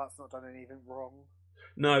when Joe Hart's not done anything wrong.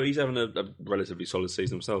 No, he's having a relatively solid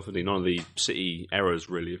season himself, isn't he? None of the City errors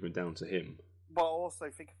really have been down to him. But also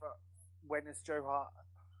think about when has Joe Hart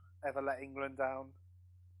ever let England down?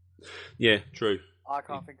 Yeah, true. I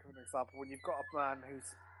can't think of an example. When you've got a man who's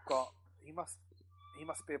got... He must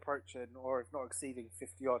be approaching, or if not exceeding,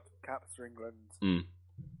 50-odd caps for England. Mm.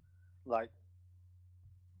 Like,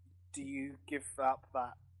 do you give up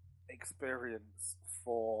that experience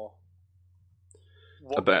for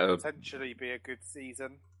what could potentially be a good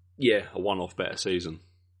season? Yeah, a one-off better season.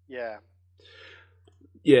 Yeah.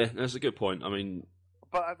 Yeah, that's a good point. I mean...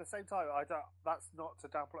 But at the same time, that's not to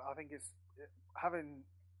downplay. I think having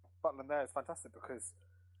Butland there is fantastic because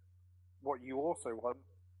what you also want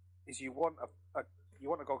is you want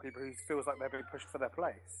a goalkeeper who feels like they're being pushed for their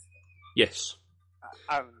place. Yes.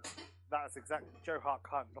 And that's exactly... Joe Hart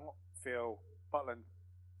can't not feel Butland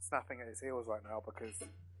snapping at his heels right now because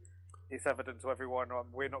it's evident to everyone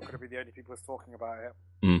we're not going to be the only people who's talking about it.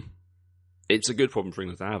 Mm. It's a good problem for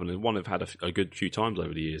England to have, and one they've had a good few times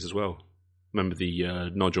over the years as well. Remember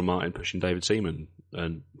the Nigel Martin pushing David Seaman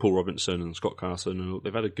and Paul Robinson and Scott Carson, and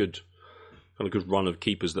they've had a good run of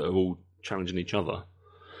keepers that are all challenging each other.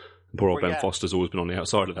 And poor old Ben Foster's always been on the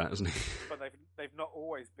outside of that, hasn't he? But they've not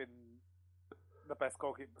always been the best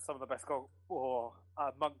goalkeeper, some of the best or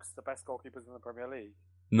amongst the best goalkeepers in the Premier League.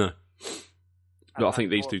 No. No, I think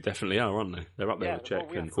these two definitely are, aren't they? They're up there with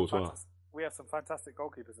Cech and Courtois. We have some fantastic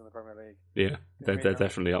goalkeepers in the Premier League. Yeah, they're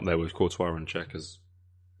definitely up there with Courtois and Cech as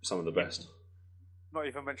some of the best. Not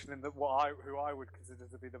even mentioning who I would consider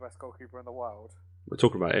to be the best goalkeeper in the world. We'll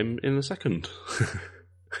talk about him in a second.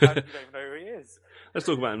 You don't even know who he is. Let's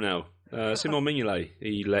talk about him now. Simon Mignolet.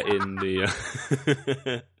 He let in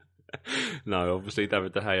the... No, obviously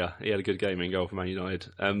David De Gea. He had a good game in goal for Man United.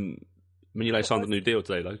 Mignolet signed a new deal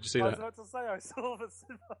today, though. Did you see that? I was about to say, I saw that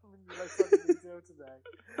Mignolet signed a new deal today.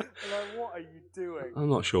 I'm like, what are you doing? I'm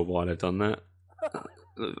not sure why they've done that.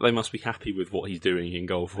 They must be happy with what he's doing in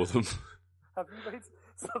goal for them. Have you made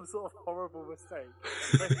some sort of horrible mistake?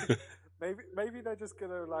 Maybe they're just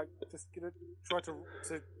gonna try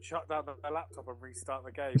to shut down their laptop and restart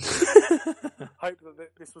the game. Hope that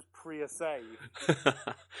this was pre a save.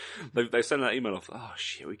 They sent that email off. Oh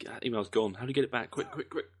shit, that email's gone. How do you get it back? Quick!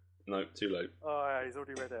 No, too late. Oh yeah, he's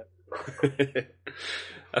already read it.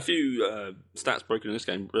 A few stats broken in this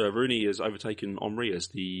game. Rooney has overtaken Henry as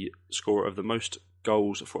the scorer of the most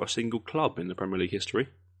goals for a single club in the Premier League history.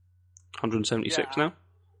 176 now.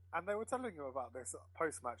 And they were telling him about this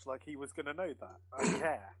post-match, like he was going to know that. I don't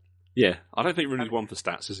care. Yeah, I don't think Rooney's one for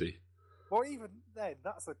stats, is he? Well, even then,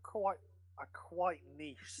 that's a quite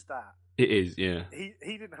niche stat. It is, yeah. He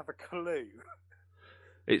didn't have a clue.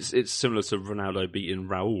 It's similar to Ronaldo beating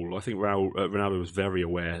Raul. I think Ronaldo was very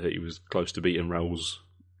aware that he was close to beating Raul's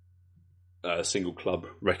single club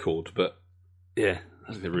record, but yeah,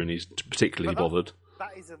 I don't think Rooney's particularly bothered.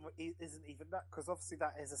 That isn't even that, because obviously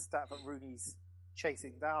that is a stat that Rooney's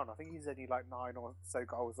chasing down. I think he's only like 9 or so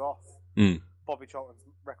goals off Bobby Charlton's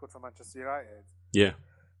record for Manchester United. Yeah,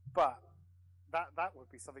 but that would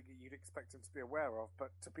be something that you'd expect him to be aware of. But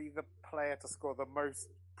to be the player to score the most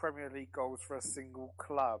Premier League goals for a single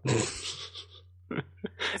club,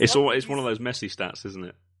 it's one of those messy stats, isn't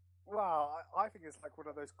it? Well, I think it's like one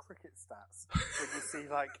of those cricket stats when you see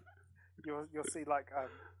like you'll see like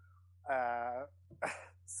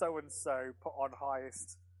so and so put on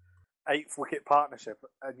highest 8th wicket partnership,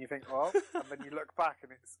 and you think, well, and then you look back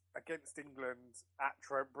and it's against England at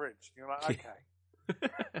Trent Bridge. And you're like,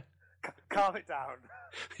 okay, calm it down.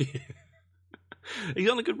 He's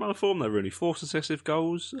on a good run of form though, Rooney. 4 successive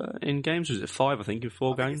goals in games. Was it 5? I think in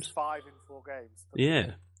 4 games. It's 5 in 4 games.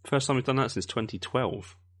 Yeah, first time he's done that since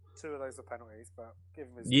 2012. 2 of those are penalties, but give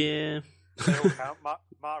him his. Yeah, they all count.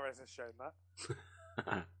 Mahrez has shown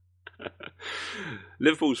that.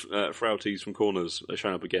 Liverpool's frailties from corners are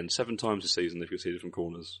shown up again. 7 times this season they've conceded from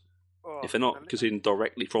corners. Oh, if they're not conceding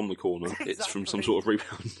directly from the corner, exactly. It's from some sort of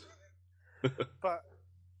rebound. But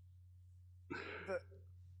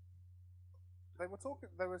they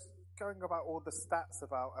was going about all the stats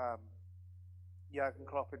about Jurgen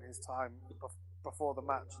Klopp in his time before the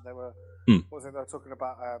match. And they were they were talking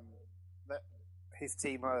about that his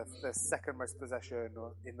team are the second most possession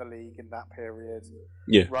in the league in that period.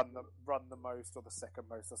 Yeah, run the most or the second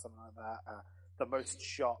most or something like that. The most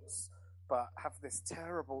shots, but have this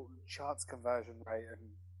terrible chance conversion rate,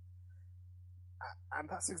 and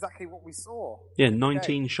that's exactly what we saw. Yeah,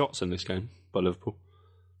 19 shots in this game by Liverpool.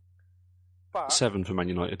 But 7 for Man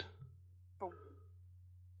United. But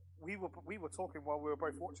we were talking while we were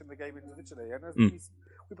both watching the game individually, and as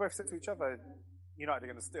we both said to each other, United are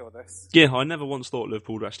going to steal this. Yeah, I never once thought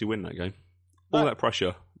Liverpool would actually win that game. All that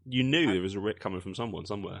pressure. You knew there was a rip coming from someone,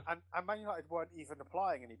 somewhere. And Man United weren't even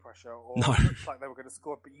applying any pressure or no. looked like they were going to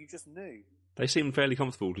score, but you just knew. They seemed fairly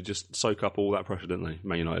comfortable to just soak up all that pressure, didn't they,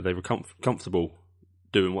 Man United? They were comfortable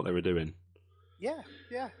doing what they were doing. Yeah.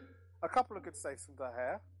 A couple of good saves from De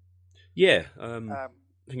Gea. Yeah. I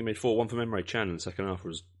think he made 4-1 from Emre Can in the second half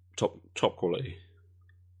was top quality.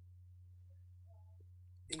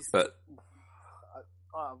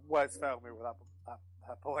 Words fail me with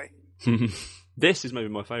that boy. This is maybe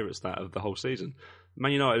my favourite stat of the whole season.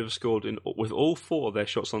 Man United have scored with all 4 of their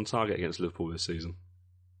shots on target against Liverpool this season.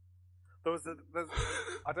 I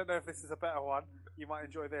don't know if this is a better one. You might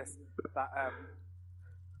enjoy this. That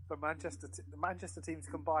the Manchester teams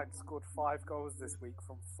combined scored 5 goals this week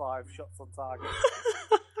from 5 shots on target.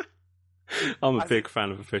 I'm a big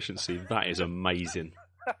fan of efficiency. That is amazing.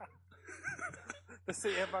 The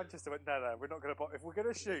City of Manchester went, no, we're not going to. If we're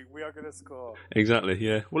going to shoot, we are going to score. Exactly,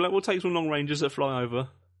 yeah. Well, we'll take some long ranges that fly over.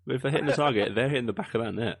 If they're hitting the target, they're hitting the back of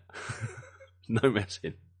that net. No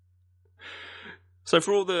messing. So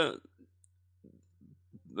for all the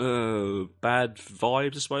bad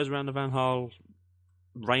vibes, I suppose, around the Van Gaal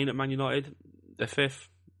reign at Man United, they're 5th.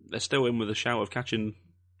 They're still in with a shout of catching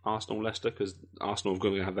Arsenal, Leicester, because Arsenal have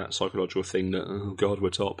got to have that psychological thing that, oh God,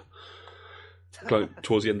 we're top.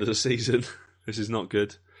 towards the end of the season. This is not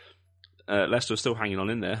good. Leicester are still hanging on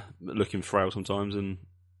in there, looking frail sometimes, and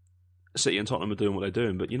City and Tottenham are doing what they're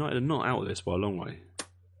doing, but United are not out of this by a long way.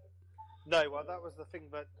 No, well, that was the thing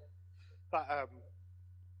that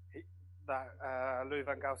Louis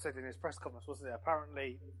van Gaal said in his press conference, wasn't it?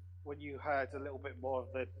 Apparently, when you heard a little bit more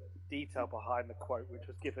of the detail behind the quote, which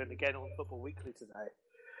was given again on Football Weekly today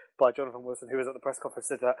by Jonathan Wilson, who was at the press conference,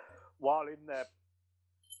 said that while in their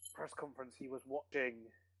press conference he was watching,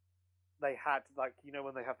 they had, like, you know,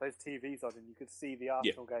 when they have those TVs on and you could see the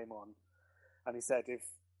Arsenal game on, and he said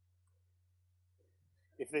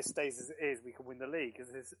if this stays as it is, we can win the league,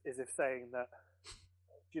 as if saying that,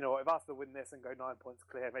 you know what, if Arsenal win this and go 9 points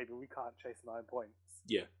clear, maybe we can't chase 9 points.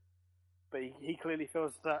 Yeah. But he clearly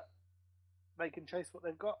feels that they can chase what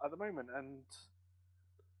they've got at the moment, and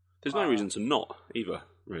there's no reason to not either,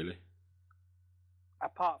 really.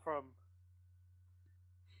 Apart from,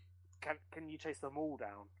 can you chase them all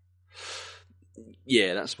down?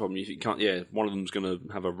 Yeah, that's the problem. You can't. Yeah, one of them's going to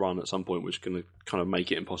have a run at some point, which is going to kind of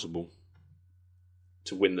make it impossible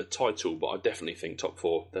to win the title. But I definitely think top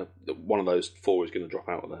four, one of those four is going to drop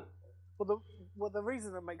out of there. Well, the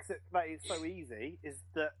reason that makes it that it's so easy is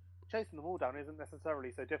that chasing them all down isn't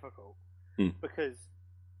necessarily so difficult, because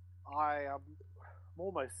I am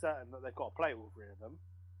almost certain that they've got to play all three of them.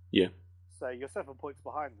 Yeah. So you're 7 points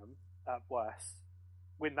behind them at worst.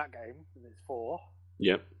 Win that game, and it's 4.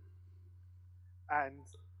 Yep. And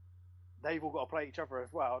they've all got to play each other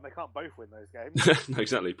as well, and they can't both win those games. No,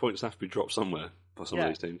 exactly. Points have to be dropped somewhere by some of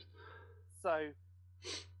these teams. So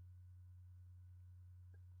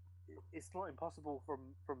it's not impossible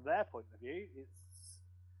from their point of view.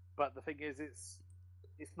 But the thing is,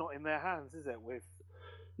 it's not in their hands, is it?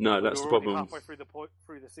 No, that's the problem. Halfway through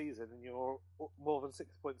the season, and you're more than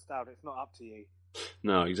 6 points down. It's not up to you.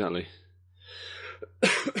 No, exactly.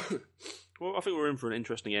 Well, I think we're in for an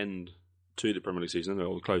interesting end to the Premier League season,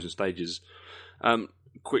 or the closing stages.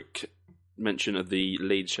 Quick mention of the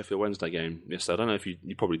Leeds-Sheffield Wednesday game yesterday. I don't know if you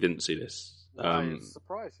probably didn't see this. I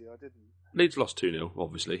surprised you, I didn't. Leeds lost 2-0,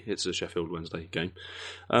 obviously. It's a Sheffield Wednesday game.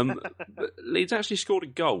 But Leeds actually scored a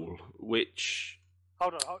goal, which...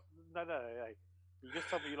 Hold on. No. You just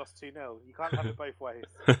told me you lost 2-0. You can't have it both ways.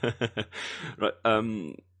 Right.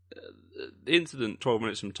 The incident 12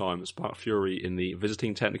 minutes from time sparked fury in the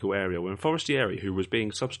visiting technical area when Forestieri, who was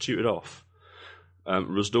being substituted off,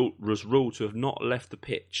 was ruled to have not left the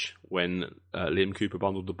pitch when Liam Cooper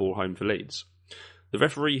bundled the ball home for Leeds. The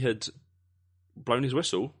referee had blown his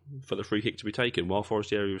whistle for the free kick to be taken while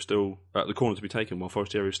Forestieri was still the corner to be taken while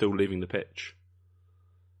Forestieri was still leaving the pitch.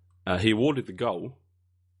 He awarded the goal,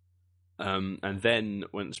 and then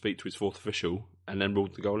went to speak to his fourth official, and then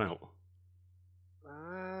ruled the goal out.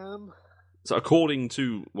 So according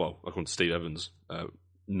to Steve Evans,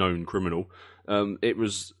 known criminal, it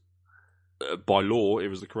was by law it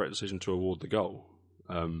was the correct decision to award the goal.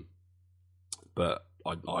 But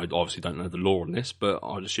I obviously don't know the law on this, but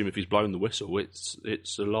I'd assume if he's blown the whistle, it's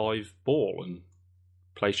a live ball and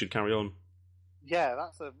play should carry on. Yeah,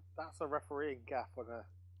 that's a refereeing gaffe on a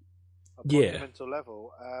fundamental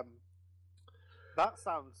level. That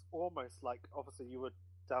sounds almost like, obviously you were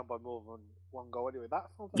down by more than one goal anyway. That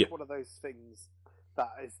sounds like one of those things that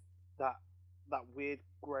is that weird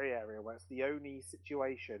grey area where it's the only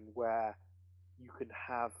situation where you can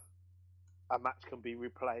have a match can be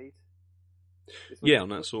replayed. Yeah, on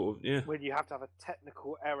that sort of when you have to have a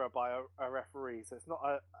technical error by a referee, so it's not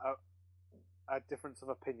a difference of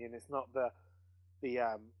opinion. It's not the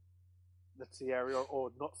Thierry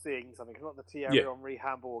or not seeing something. It's not the Thierry Henry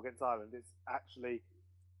handball against Ireland. It's actually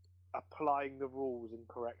applying the rules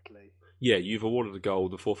incorrectly. Yeah, you've awarded a goal.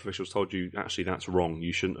 The fourth official's told you actually that's wrong.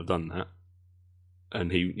 You shouldn't have done that,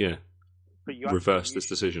 and he reversed this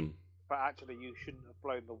decision. But actually, you shouldn't have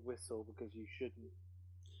blown the whistle because you shouldn't.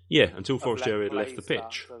 Yeah, until Forestieri had left the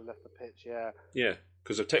pitch. Left the pitch, yeah. Yeah,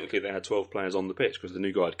 because technically they had 12 players on the pitch because the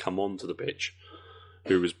new guy had come onto the pitch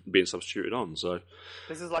who was being substituted on. So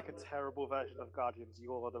this is like a terrible version of Guardians.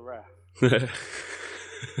 You're the ref.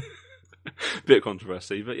 Bit of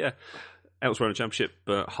controversy, but yeah. Elsewhere in the Championship,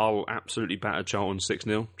 Hull absolutely battered Charlton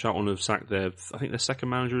 6-0. Charlton have sacked their second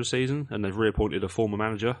manager of the season, and they've reappointed a former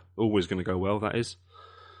manager. Always going to go well, that is.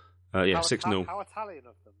 6-0. How Italian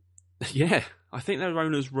of them. Yeah, I think their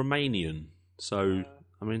owner's Romanian. So,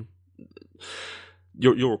 I mean,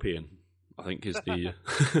 European, I think, is the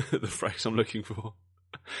the phrase I'm looking for.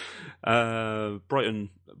 Brighton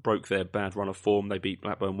broke their bad run of form. They beat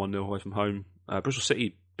Blackburn 1-0 away from home. Bristol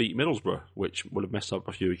City beat Middlesbrough, which would have messed up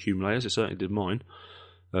a few accumulators. It certainly did mine.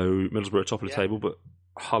 Middlesbrough are top of the table, but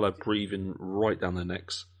Hull are breathing right down their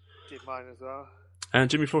necks. Did mine as well. And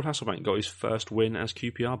Jimmy Floyd Hasselbank got his first win as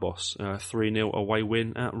QPR boss. 3-0 away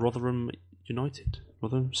win at Rotherham United.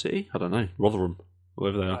 Rotherham City? I don't know. Rotherham.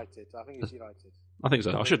 Whatever they are. United. I think it's United. I think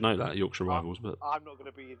so. I should know that, Yorkshire rivals, but I'm not going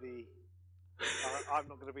to be the. I'm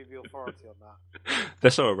not going to be the authority on that.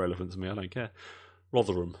 they're so irrelevant to me. I don't care.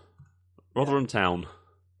 Rotherham Town.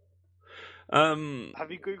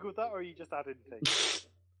 Have you googled that, or are you just adding things?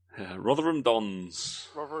 Rotherham Dons.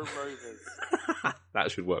 Rotherham Rovers.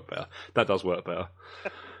 That should work better. That does work better.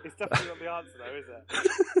 It's definitely not the answer, though, is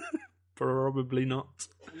it? Probably not.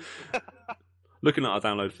 Looking at our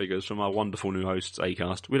download figures from our wonderful new hosts,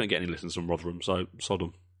 Acast, we don't get any listens from Rotherham, so sod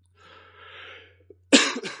 'em.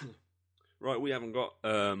 Right, we haven't got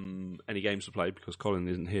any games to play because Colin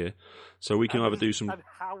isn't here, so we can either do some. And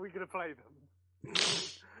how are we going to play them?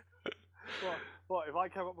 What? If I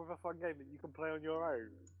came up with a fun game that you can play on your own?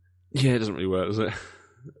 Yeah, it doesn't really work, does it?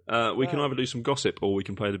 We can either do some gossip or we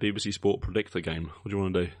can play the BBC Sport Predictor game. What do you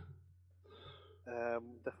want to do?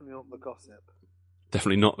 Definitely not the gossip.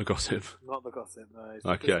 Definitely not the gossip. Not the gossip, no. It's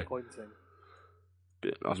Okay. disappointing.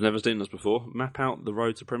 I've never seen this before. Map out the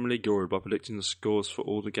road to Premier League glory by predicting the scores for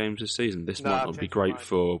all the games this season. This might not be great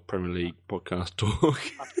for Premier League podcast talk.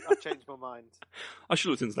 I've changed my mind. I should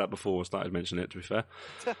have looked into that before I started mentioning it, to be fair.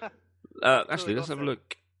 Actually, let's have a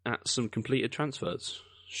look at some completed transfers,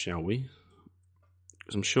 shall we?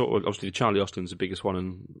 Because I'm sure, obviously, Charlie Austin's the biggest one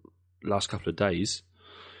in the last couple of days.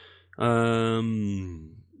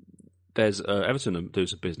 There's Everton doing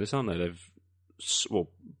some business, aren't they? They've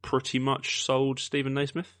pretty much sold Stephen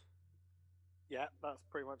Naismith. Yeah, that's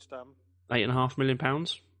pretty much done. £8.5 million. Well,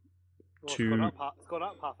 it's gone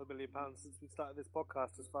up £500,000 since we started this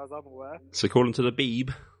podcast, as far as I'm aware. So according to the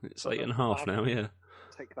Beeb, it's 8.5 now. Yeah.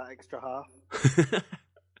 Take that extra half.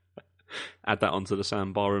 Add that onto the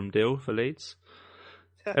Sam Barham deal for Leeds.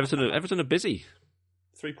 Everton are busy.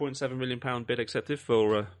 £3.7 million bid accepted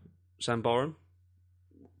for Sam Barham,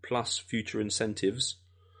 plus future incentives.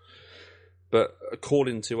 But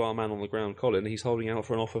according to our man on the ground, Colin, he's holding out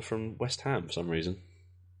for an offer from West Ham for some reason.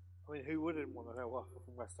 I mean, who wouldn't want an offer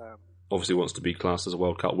from West Ham? Obviously wants to be classed as a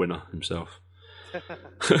World Cup winner himself.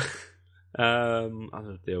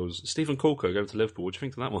 Other deals. Stephen Corker going to Liverpool. What do you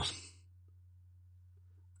think of that one?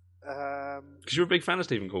 Because you're a big fan of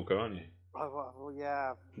Stephen Corker, aren't you? Well,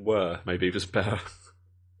 yeah. Maybe it was better.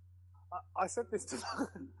 I said this to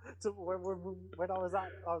when I was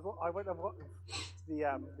at. I went and watched the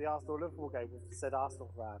Arsenal Liverpool game with said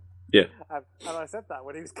Arsenal fan. Yeah. And I said that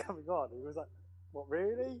when he was coming on, he was like, "What,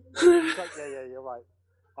 really?" He was like, "Yeah, you're right.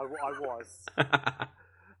 I was." And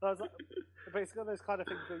I was like, basically those kind of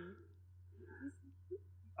things.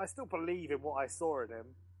 I still believe in what I saw in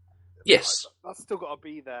him. Yes. I've still got to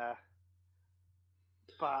be there.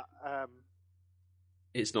 But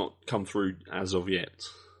it's not come through as of yet.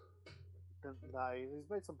 No, he's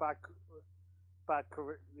made some bad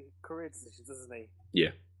career decisions, hasn't he? Yeah.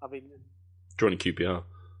 I mean, joining QPR.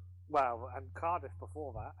 Well, and Cardiff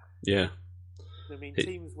before that. Yeah. I mean,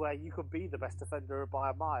 teams where you could be the best defender by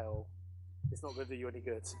a mile, it's not going to do you any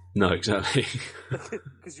good. No, exactly.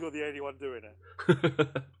 Because you're the only one doing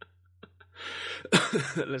it.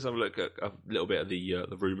 Let's have a look at a little bit of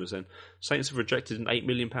the rumours then. Saints have rejected an £8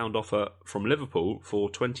 million offer from Liverpool for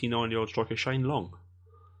 29-year-old striker Shane Long.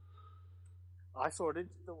 I saw it.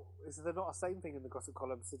 Is there not a same thing in the gossip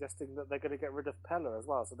column suggesting that they're going to get rid of Pella as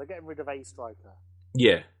well? So they're getting rid of a striker.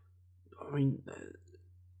 Yeah. I mean,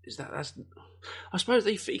 that's? I suppose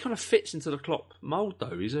he kind of fits into the Klopp mould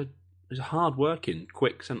though. He's a hard-working,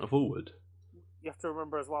 quick centre forward. You have to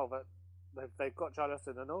remember as well that they've got Charlie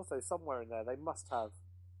Austin, and also somewhere in there they must have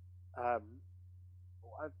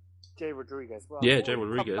Jay Rodriguez. Well, yeah, Jay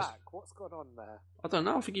Rodriguez. What's going on there? I don't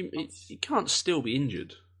know. I think he can't still be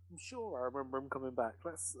injured. I'm sure I remember him coming back.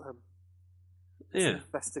 Let's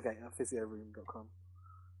investigate at physioroom.com.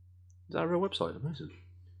 Is that a real website? Amazing.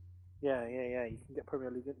 Yeah. You can get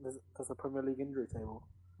Premier League. There's a Premier League injury table.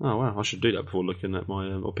 Oh wow! I should do that before looking at my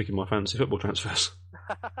or picking my fantasy football transfers.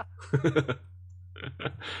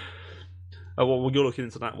 Well, you're looking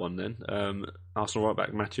into that one then. Arsenal right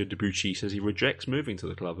back Matteo Debuchy says he rejects moving to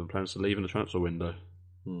the club and plans to leave in the transfer window.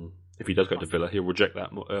 If he does go to Villa, he'll regret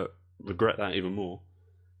that even more.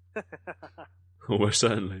 Almost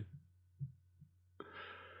certainly.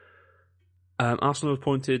 Arsenal have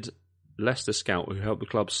appointed Leicester scout who helped the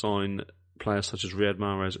club sign players such as Riyad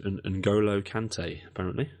Mahrez and N'Golo Kante,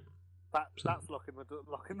 apparently. That's locking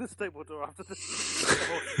the stable door after the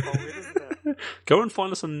folded, isn't it? Go and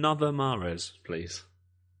find us another Mahrez, please.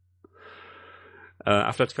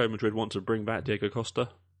 Atletico Madrid want to bring back Diego Costa.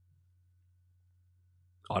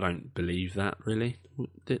 I don't believe that, really.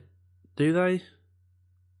 Do they?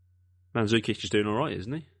 Mandzukic is doing all right,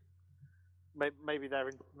 isn't he? Maybe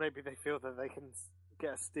they feel that they can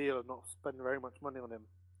get a steal and not spend very much money on him.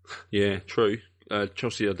 Yeah, true.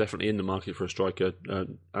 Chelsea are definitely in the market for a striker.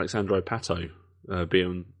 Alexandro Pato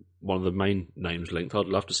being one of the main names linked. I'd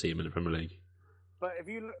love to see him in the Premier League. But if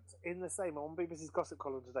you looked in the same on BBC's gossip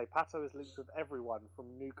column today, Pato is linked with everyone from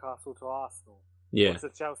Newcastle to Arsenal, to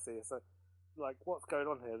Chelsea. So, like, what's going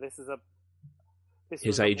on here?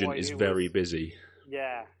 His agent is very busy.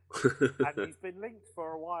 Yeah, and he's been linked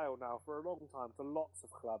for a while now, for a long time, to lots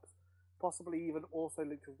of clubs. Possibly even also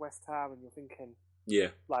linked with West Ham, and you're thinking,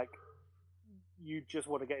 like, you just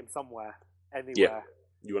want to get him somewhere, anywhere. Yeah,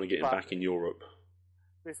 you want to get him back in Europe.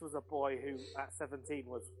 This was a boy who, at 17,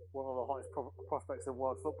 was one of the hottest prospects in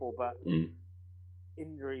world football, but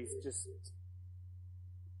injuries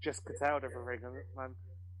just curtailed everything. And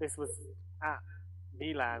this was at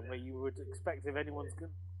Milan, where you would expect if anyone's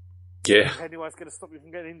going to stop you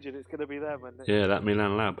from getting injured, it's going to be them. And that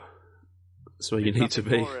Milan lab. That's where you need to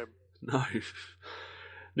be. No.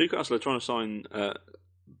 Newcastle are trying to sign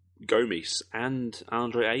Gomes and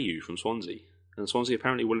Andre Ayew from Swansea. And Swansea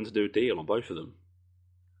apparently willing to do a deal on both of them.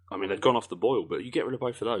 I mean, they've gone off the boil, but you get rid of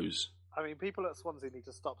both of those. I mean, people at Swansea need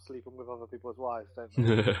to stop sleeping with other people's wives, don't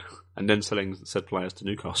they? And then selling said players to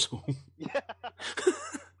Newcastle. Yeah.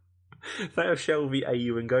 They have Shelvey,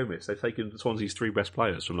 Ayew and Gomes. They've taken Swansea's 3 best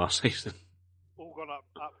players from last season. All gone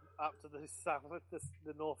up to the south,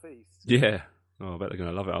 the northeast. Yeah. Oh, I bet they're going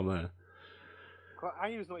to love it up there.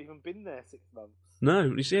 Ayew's not even been there 6 months.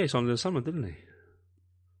 No, he signed in the summer, didn't he?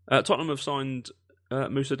 Tottenham have signed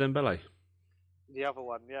Moussa Dembele. The other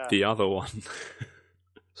one, yeah. The other one.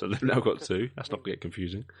 So they've now got 2. That's not going to get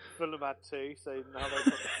confusing. Fulham had 2, so now they've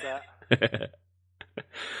got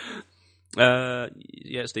the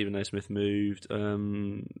set. Stephen Naismith moved.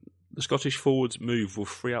 The Scottish forwards move will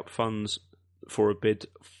free up funds for a bid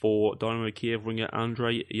for Dynamo Kiev winger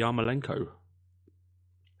Andrei Yarmolenko.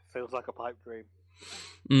 Feels like a pipe dream.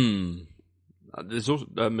 There's also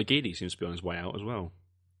McGeady seems to be on his way out as well.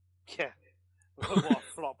 Yeah. What a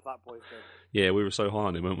flop that boy's been. Yeah, we were so high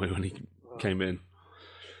on him, weren't we, when he came in?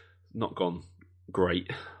 Not gone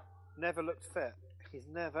great. Never looked fit. He's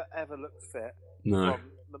never ever looked fit. No.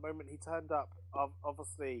 From the moment he turned up,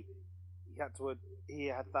 obviously he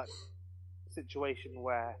had that situation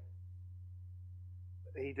where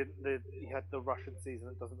he had the Russian season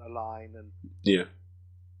that doesn't align, and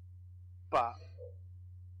but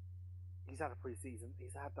he's had a pre-season.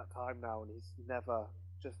 He's had that time now, and he's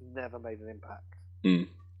never made an impact.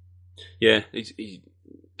 Yeah, he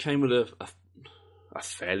came with a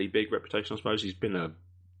fairly big reputation, I suppose. He's been a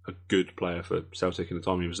good player for Celtic in the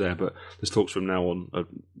time he was there, but there's talks from now on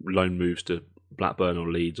loan moves to Blackburn or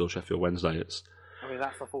Leeds or Sheffield Wednesday. I mean,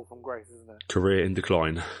 that's a fall from grace, isn't it? Career in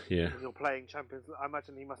decline, yeah. You're playing I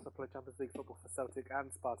imagine he must have played Champions League football for Celtic and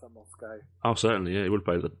Spartak Moscow. Oh, certainly, yeah. He would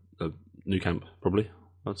play the Nou Camp, probly,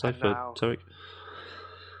 I'd say, for Celtic.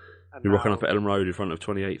 You're rocking up at Ellen Road in front of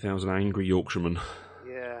 28,000 angry Yorkshiremen.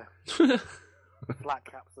 Yeah. Flat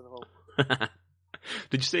caps and all.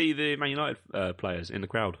 Did you see the Man United players in the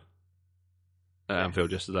crowd at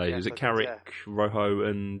Anfield yesterday? Is it Carrick, Rojo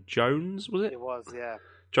and Jones, was it? It was, yeah.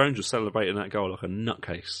 Jones was celebrating that goal like a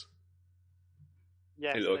nutcase.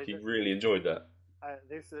 Yeah, he looked like he really enjoyed that.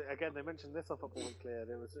 Again, they mentioned this on Football Weekly.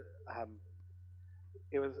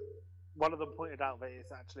 It was one of them pointed out that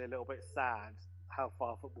it's actually a little bit sad how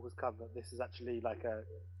far football has come. That this is actually like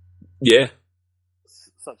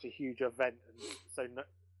such a huge event and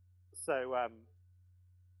so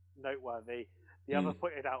noteworthy. The other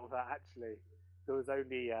pointed out that actually there was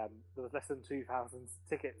less than 2,000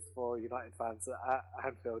 tickets for United fans at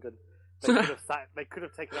Anfield, and they could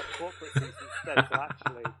have taken up corporate seats instead. So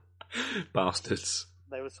actually, bastards,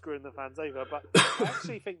 they were screwing the fans over. But I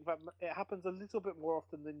actually think that it happens a little bit more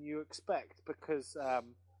often than you expect, because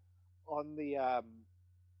on the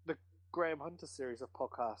Graham Hunter series of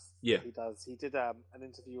podcasts he did an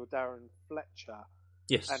interview with Darren Fletcher.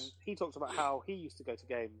 Yes, and he talked about how he used to go to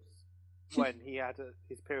games when he had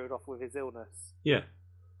his period off with his illness. Yeah.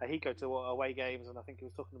 He'd go to away games, and I think he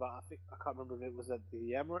was talking about, I can't remember if it was at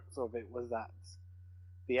the Emirates or if it was at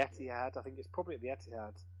the Etihad. I think it's probably at the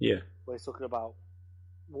Etihad. Yeah. Where he's talking about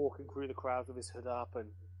walking through the crowd with his hood up, and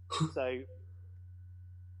so...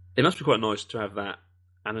 It must be quite nice to have that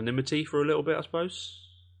anonymity for a little bit, I suppose.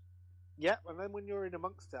 Yeah, and then when you're in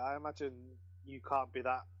amongst it, I imagine you can't be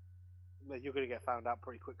that... You're going to get found out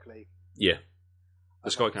pretty quickly. Yeah.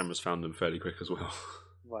 The Sky cameras found them fairly quick as well.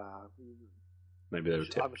 Wow. Maybe they were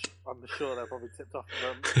tipped. I'm sure they're probably tipped off.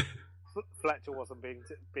 Fletcher wasn't being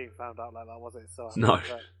found out like that, was it? So no.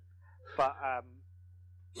 But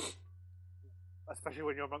especially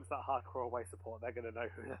when you're amongst that hardcore away support, they're going to know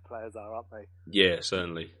who their players are, aren't they? Yeah,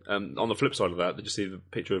 certainly. On the flip side of that, did you see the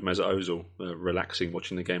picture of Mesut Ozil relaxing,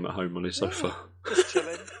 watching the game at home on his sofa? Just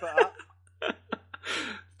chilling. But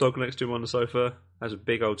Dog next to him on the sofa. Has a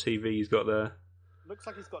big old TV he's got there. looks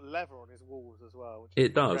like he's got leather on his walls as well. Which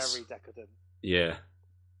It does. Very decadent. Yeah.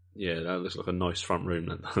 Yeah, that looks like a nice front room,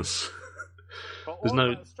 that does. But There's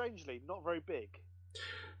no... strangely, not very big.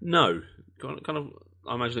 No. Kind of,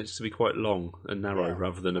 I imagine it to be quite long and narrow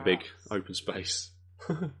rather than a big open space.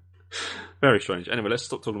 Very strange. Anyway, let's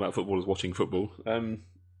stop talking about footballers watching football.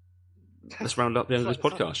 Let's round up the end of this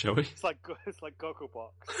podcast, shall we? It's like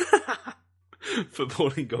Gogglebox.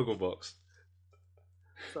 Footballing Gogglebox.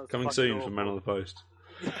 Coming soon from Man on the Post.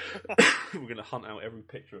 We're going to hunt out every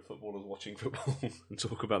picture of footballers watching football and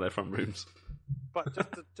talk about their front rooms. But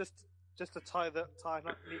just to tie a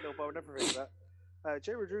neat little bow and everything, that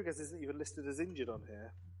Jay Rodriguez isn't even listed as injured on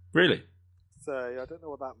here. Really? So I don't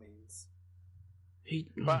know what that means.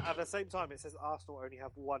 But at the same time, it says Arsenal only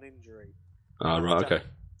have one injury. Oh, right, okay.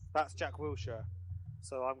 That's Jack Wilshere.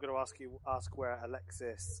 So I'm going to ask where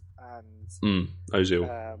Alexis and Ozil.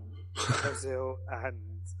 Ozil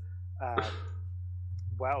and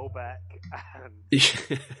Welbeck and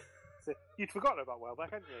so you'd forgotten about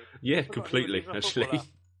Welbeck, hadn't you? Yeah, completely. Actually,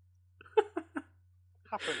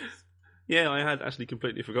 happens. Yeah, I had actually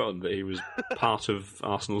completely forgotten that he was part of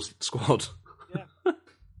Arsenal's squad. Yeah.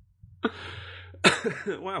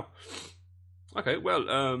 Wow. Okay, well,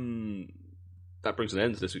 that brings an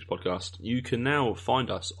end to this week's podcast. You can now find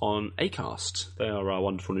us on Acast. They are our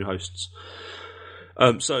wonderful new hosts.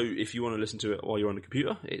 So if you want to listen to it while you're on the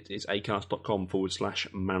computer, it's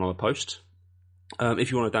acast.com/Man on the Post.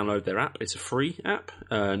 If you want to download their app, it's a free app,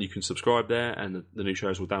 and you can subscribe there, and the new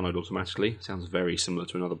shows will download automatically. Sounds very similar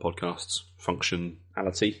to another podcast's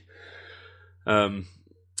functionality.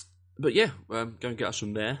 But yeah, go and get us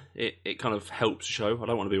from there. It kind of helps the show. I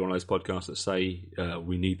don't want to be one of those podcasts that say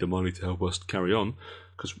we need the money to help us carry on,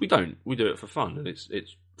 because we don't. We do it for fun, and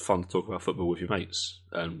it's fun to talk about football with your mates.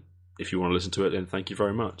 If you want to listen to it, then thank you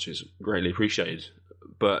very much. It's greatly appreciated.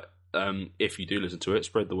 But if you do listen to it,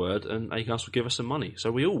 spread the word, and Acast will give us some money, so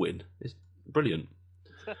we all win. It's brilliant.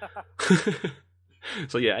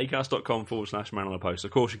 So yeah, acast.com/Man on the Post.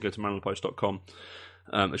 Of course, you can go to manonthepost.com.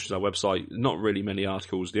 Which is our website. Not really many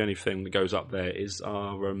articles. The only thing that goes up there is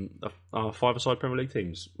our five-a-side Premier League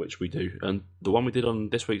teams, which we do. And the one we did on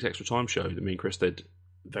this week's Extra Time show that me and Chris did,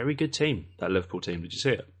 very good team, that Liverpool team. Did you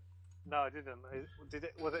see it? No, I didn't.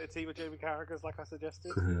 Was it a team of Jamie Carragher's like I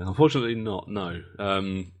suggested? Unfortunately not, no.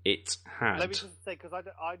 It had... Let me just say, because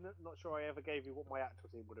I'm not sure I ever gave you what my actual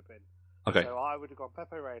team would have been. Okay. So I would have gone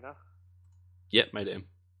Pepe Reina. Yep, made it in.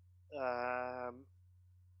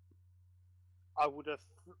 I would have.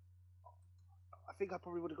 I think I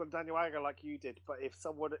probably would have gone Daniel Agger like you did, but if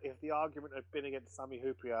the argument had been against Sami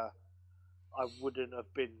Hyypiä, I wouldn't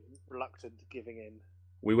have been reluctant to giving in.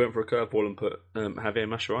 We went for a curveball and put Javier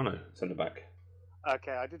Mascherano centre back.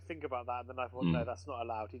 Okay, I did think about that, and then I thought, no, that's not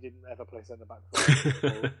allowed. He didn't ever play centre back for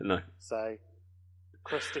Liverpool. No. So,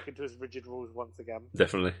 Chris sticking to his rigid rules once again.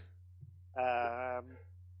 Definitely.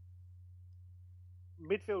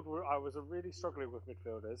 Midfield, I was really struggling with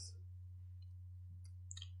midfielders.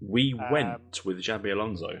 We went with Xabi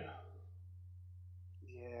Alonso.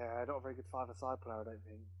 Yeah, not a very good five-a-side player, I don't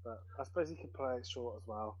think. But I suppose he can play short as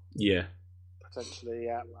well. Yeah. Potentially,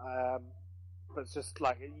 yeah. But it's just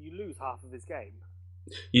like, you lose half of his game.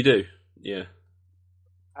 You do, yeah.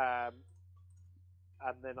 And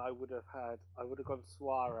then I would have gone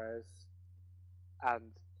Suarez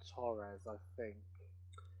and Torres, I think.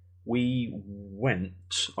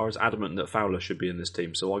 I was adamant that Fowler should be in this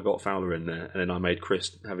team, so I got Fowler in there, and then I made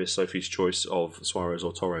Chris have his Sophie's choice of Suarez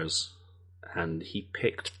or Torres, and he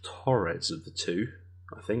picked Torres of the two,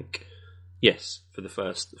 I think. Yes, for the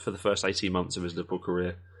first 18 months of his Liverpool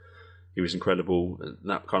career, he was incredible.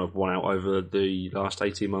 That kind of won out over the last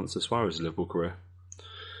 18 months of Suarez's Liverpool career,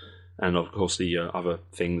 and of course the other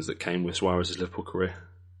things that came with Suarez's Liverpool career.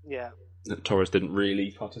 Yeah, that Torres didn't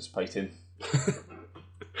really participate in.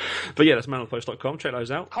 But yeah, that's manonthepost.com. Check those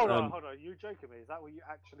out. Hold on. You're joking me? Is that what you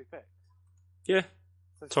actually picked? Yeah.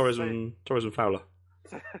 Torres and Fowler.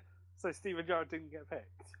 So Steven Gerrard didn't get picked?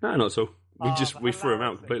 No, not at all. We threw him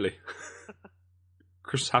out completely.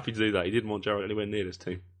 Chris was happy to do that. He didn't want Gerrard anywhere near this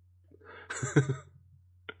team.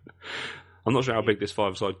 I'm not sure how big this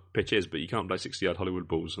five-side pitch is, but you can't play 60-yard Hollywood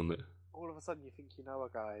balls on it. All of a sudden you think you know a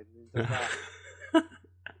guy. And that.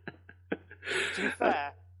 To be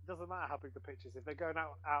fair, it doesn't matter how big the pitch is. If they're going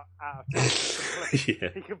out of town,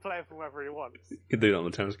 he can play from wherever he wants. You can do that on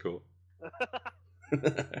the tennis court.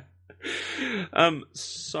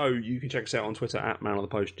 So you can check us out on Twitter at Man on the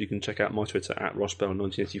Post. You can check out my Twitter at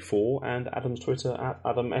RossBell1984 and Adam's Twitter at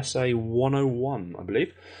AdamSA101, I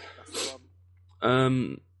believe.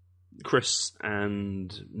 Chris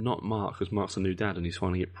and not Mark, because Mark's a new dad and he's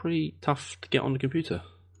finding it pretty tough to get on the computer,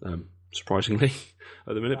 surprisingly,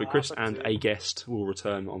 at the minute. But Chris and a guest will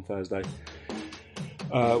return on Thursday,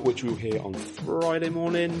 which we'll hear on Friday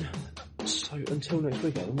morning. So until next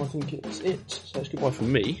week, Adam, I think it's it. So it's goodbye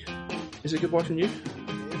from me. Is it goodbye from you?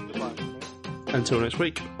 It is goodbye from me. Until next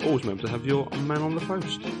week, always remember to have your Man on the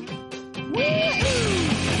Post. Woo-hoo!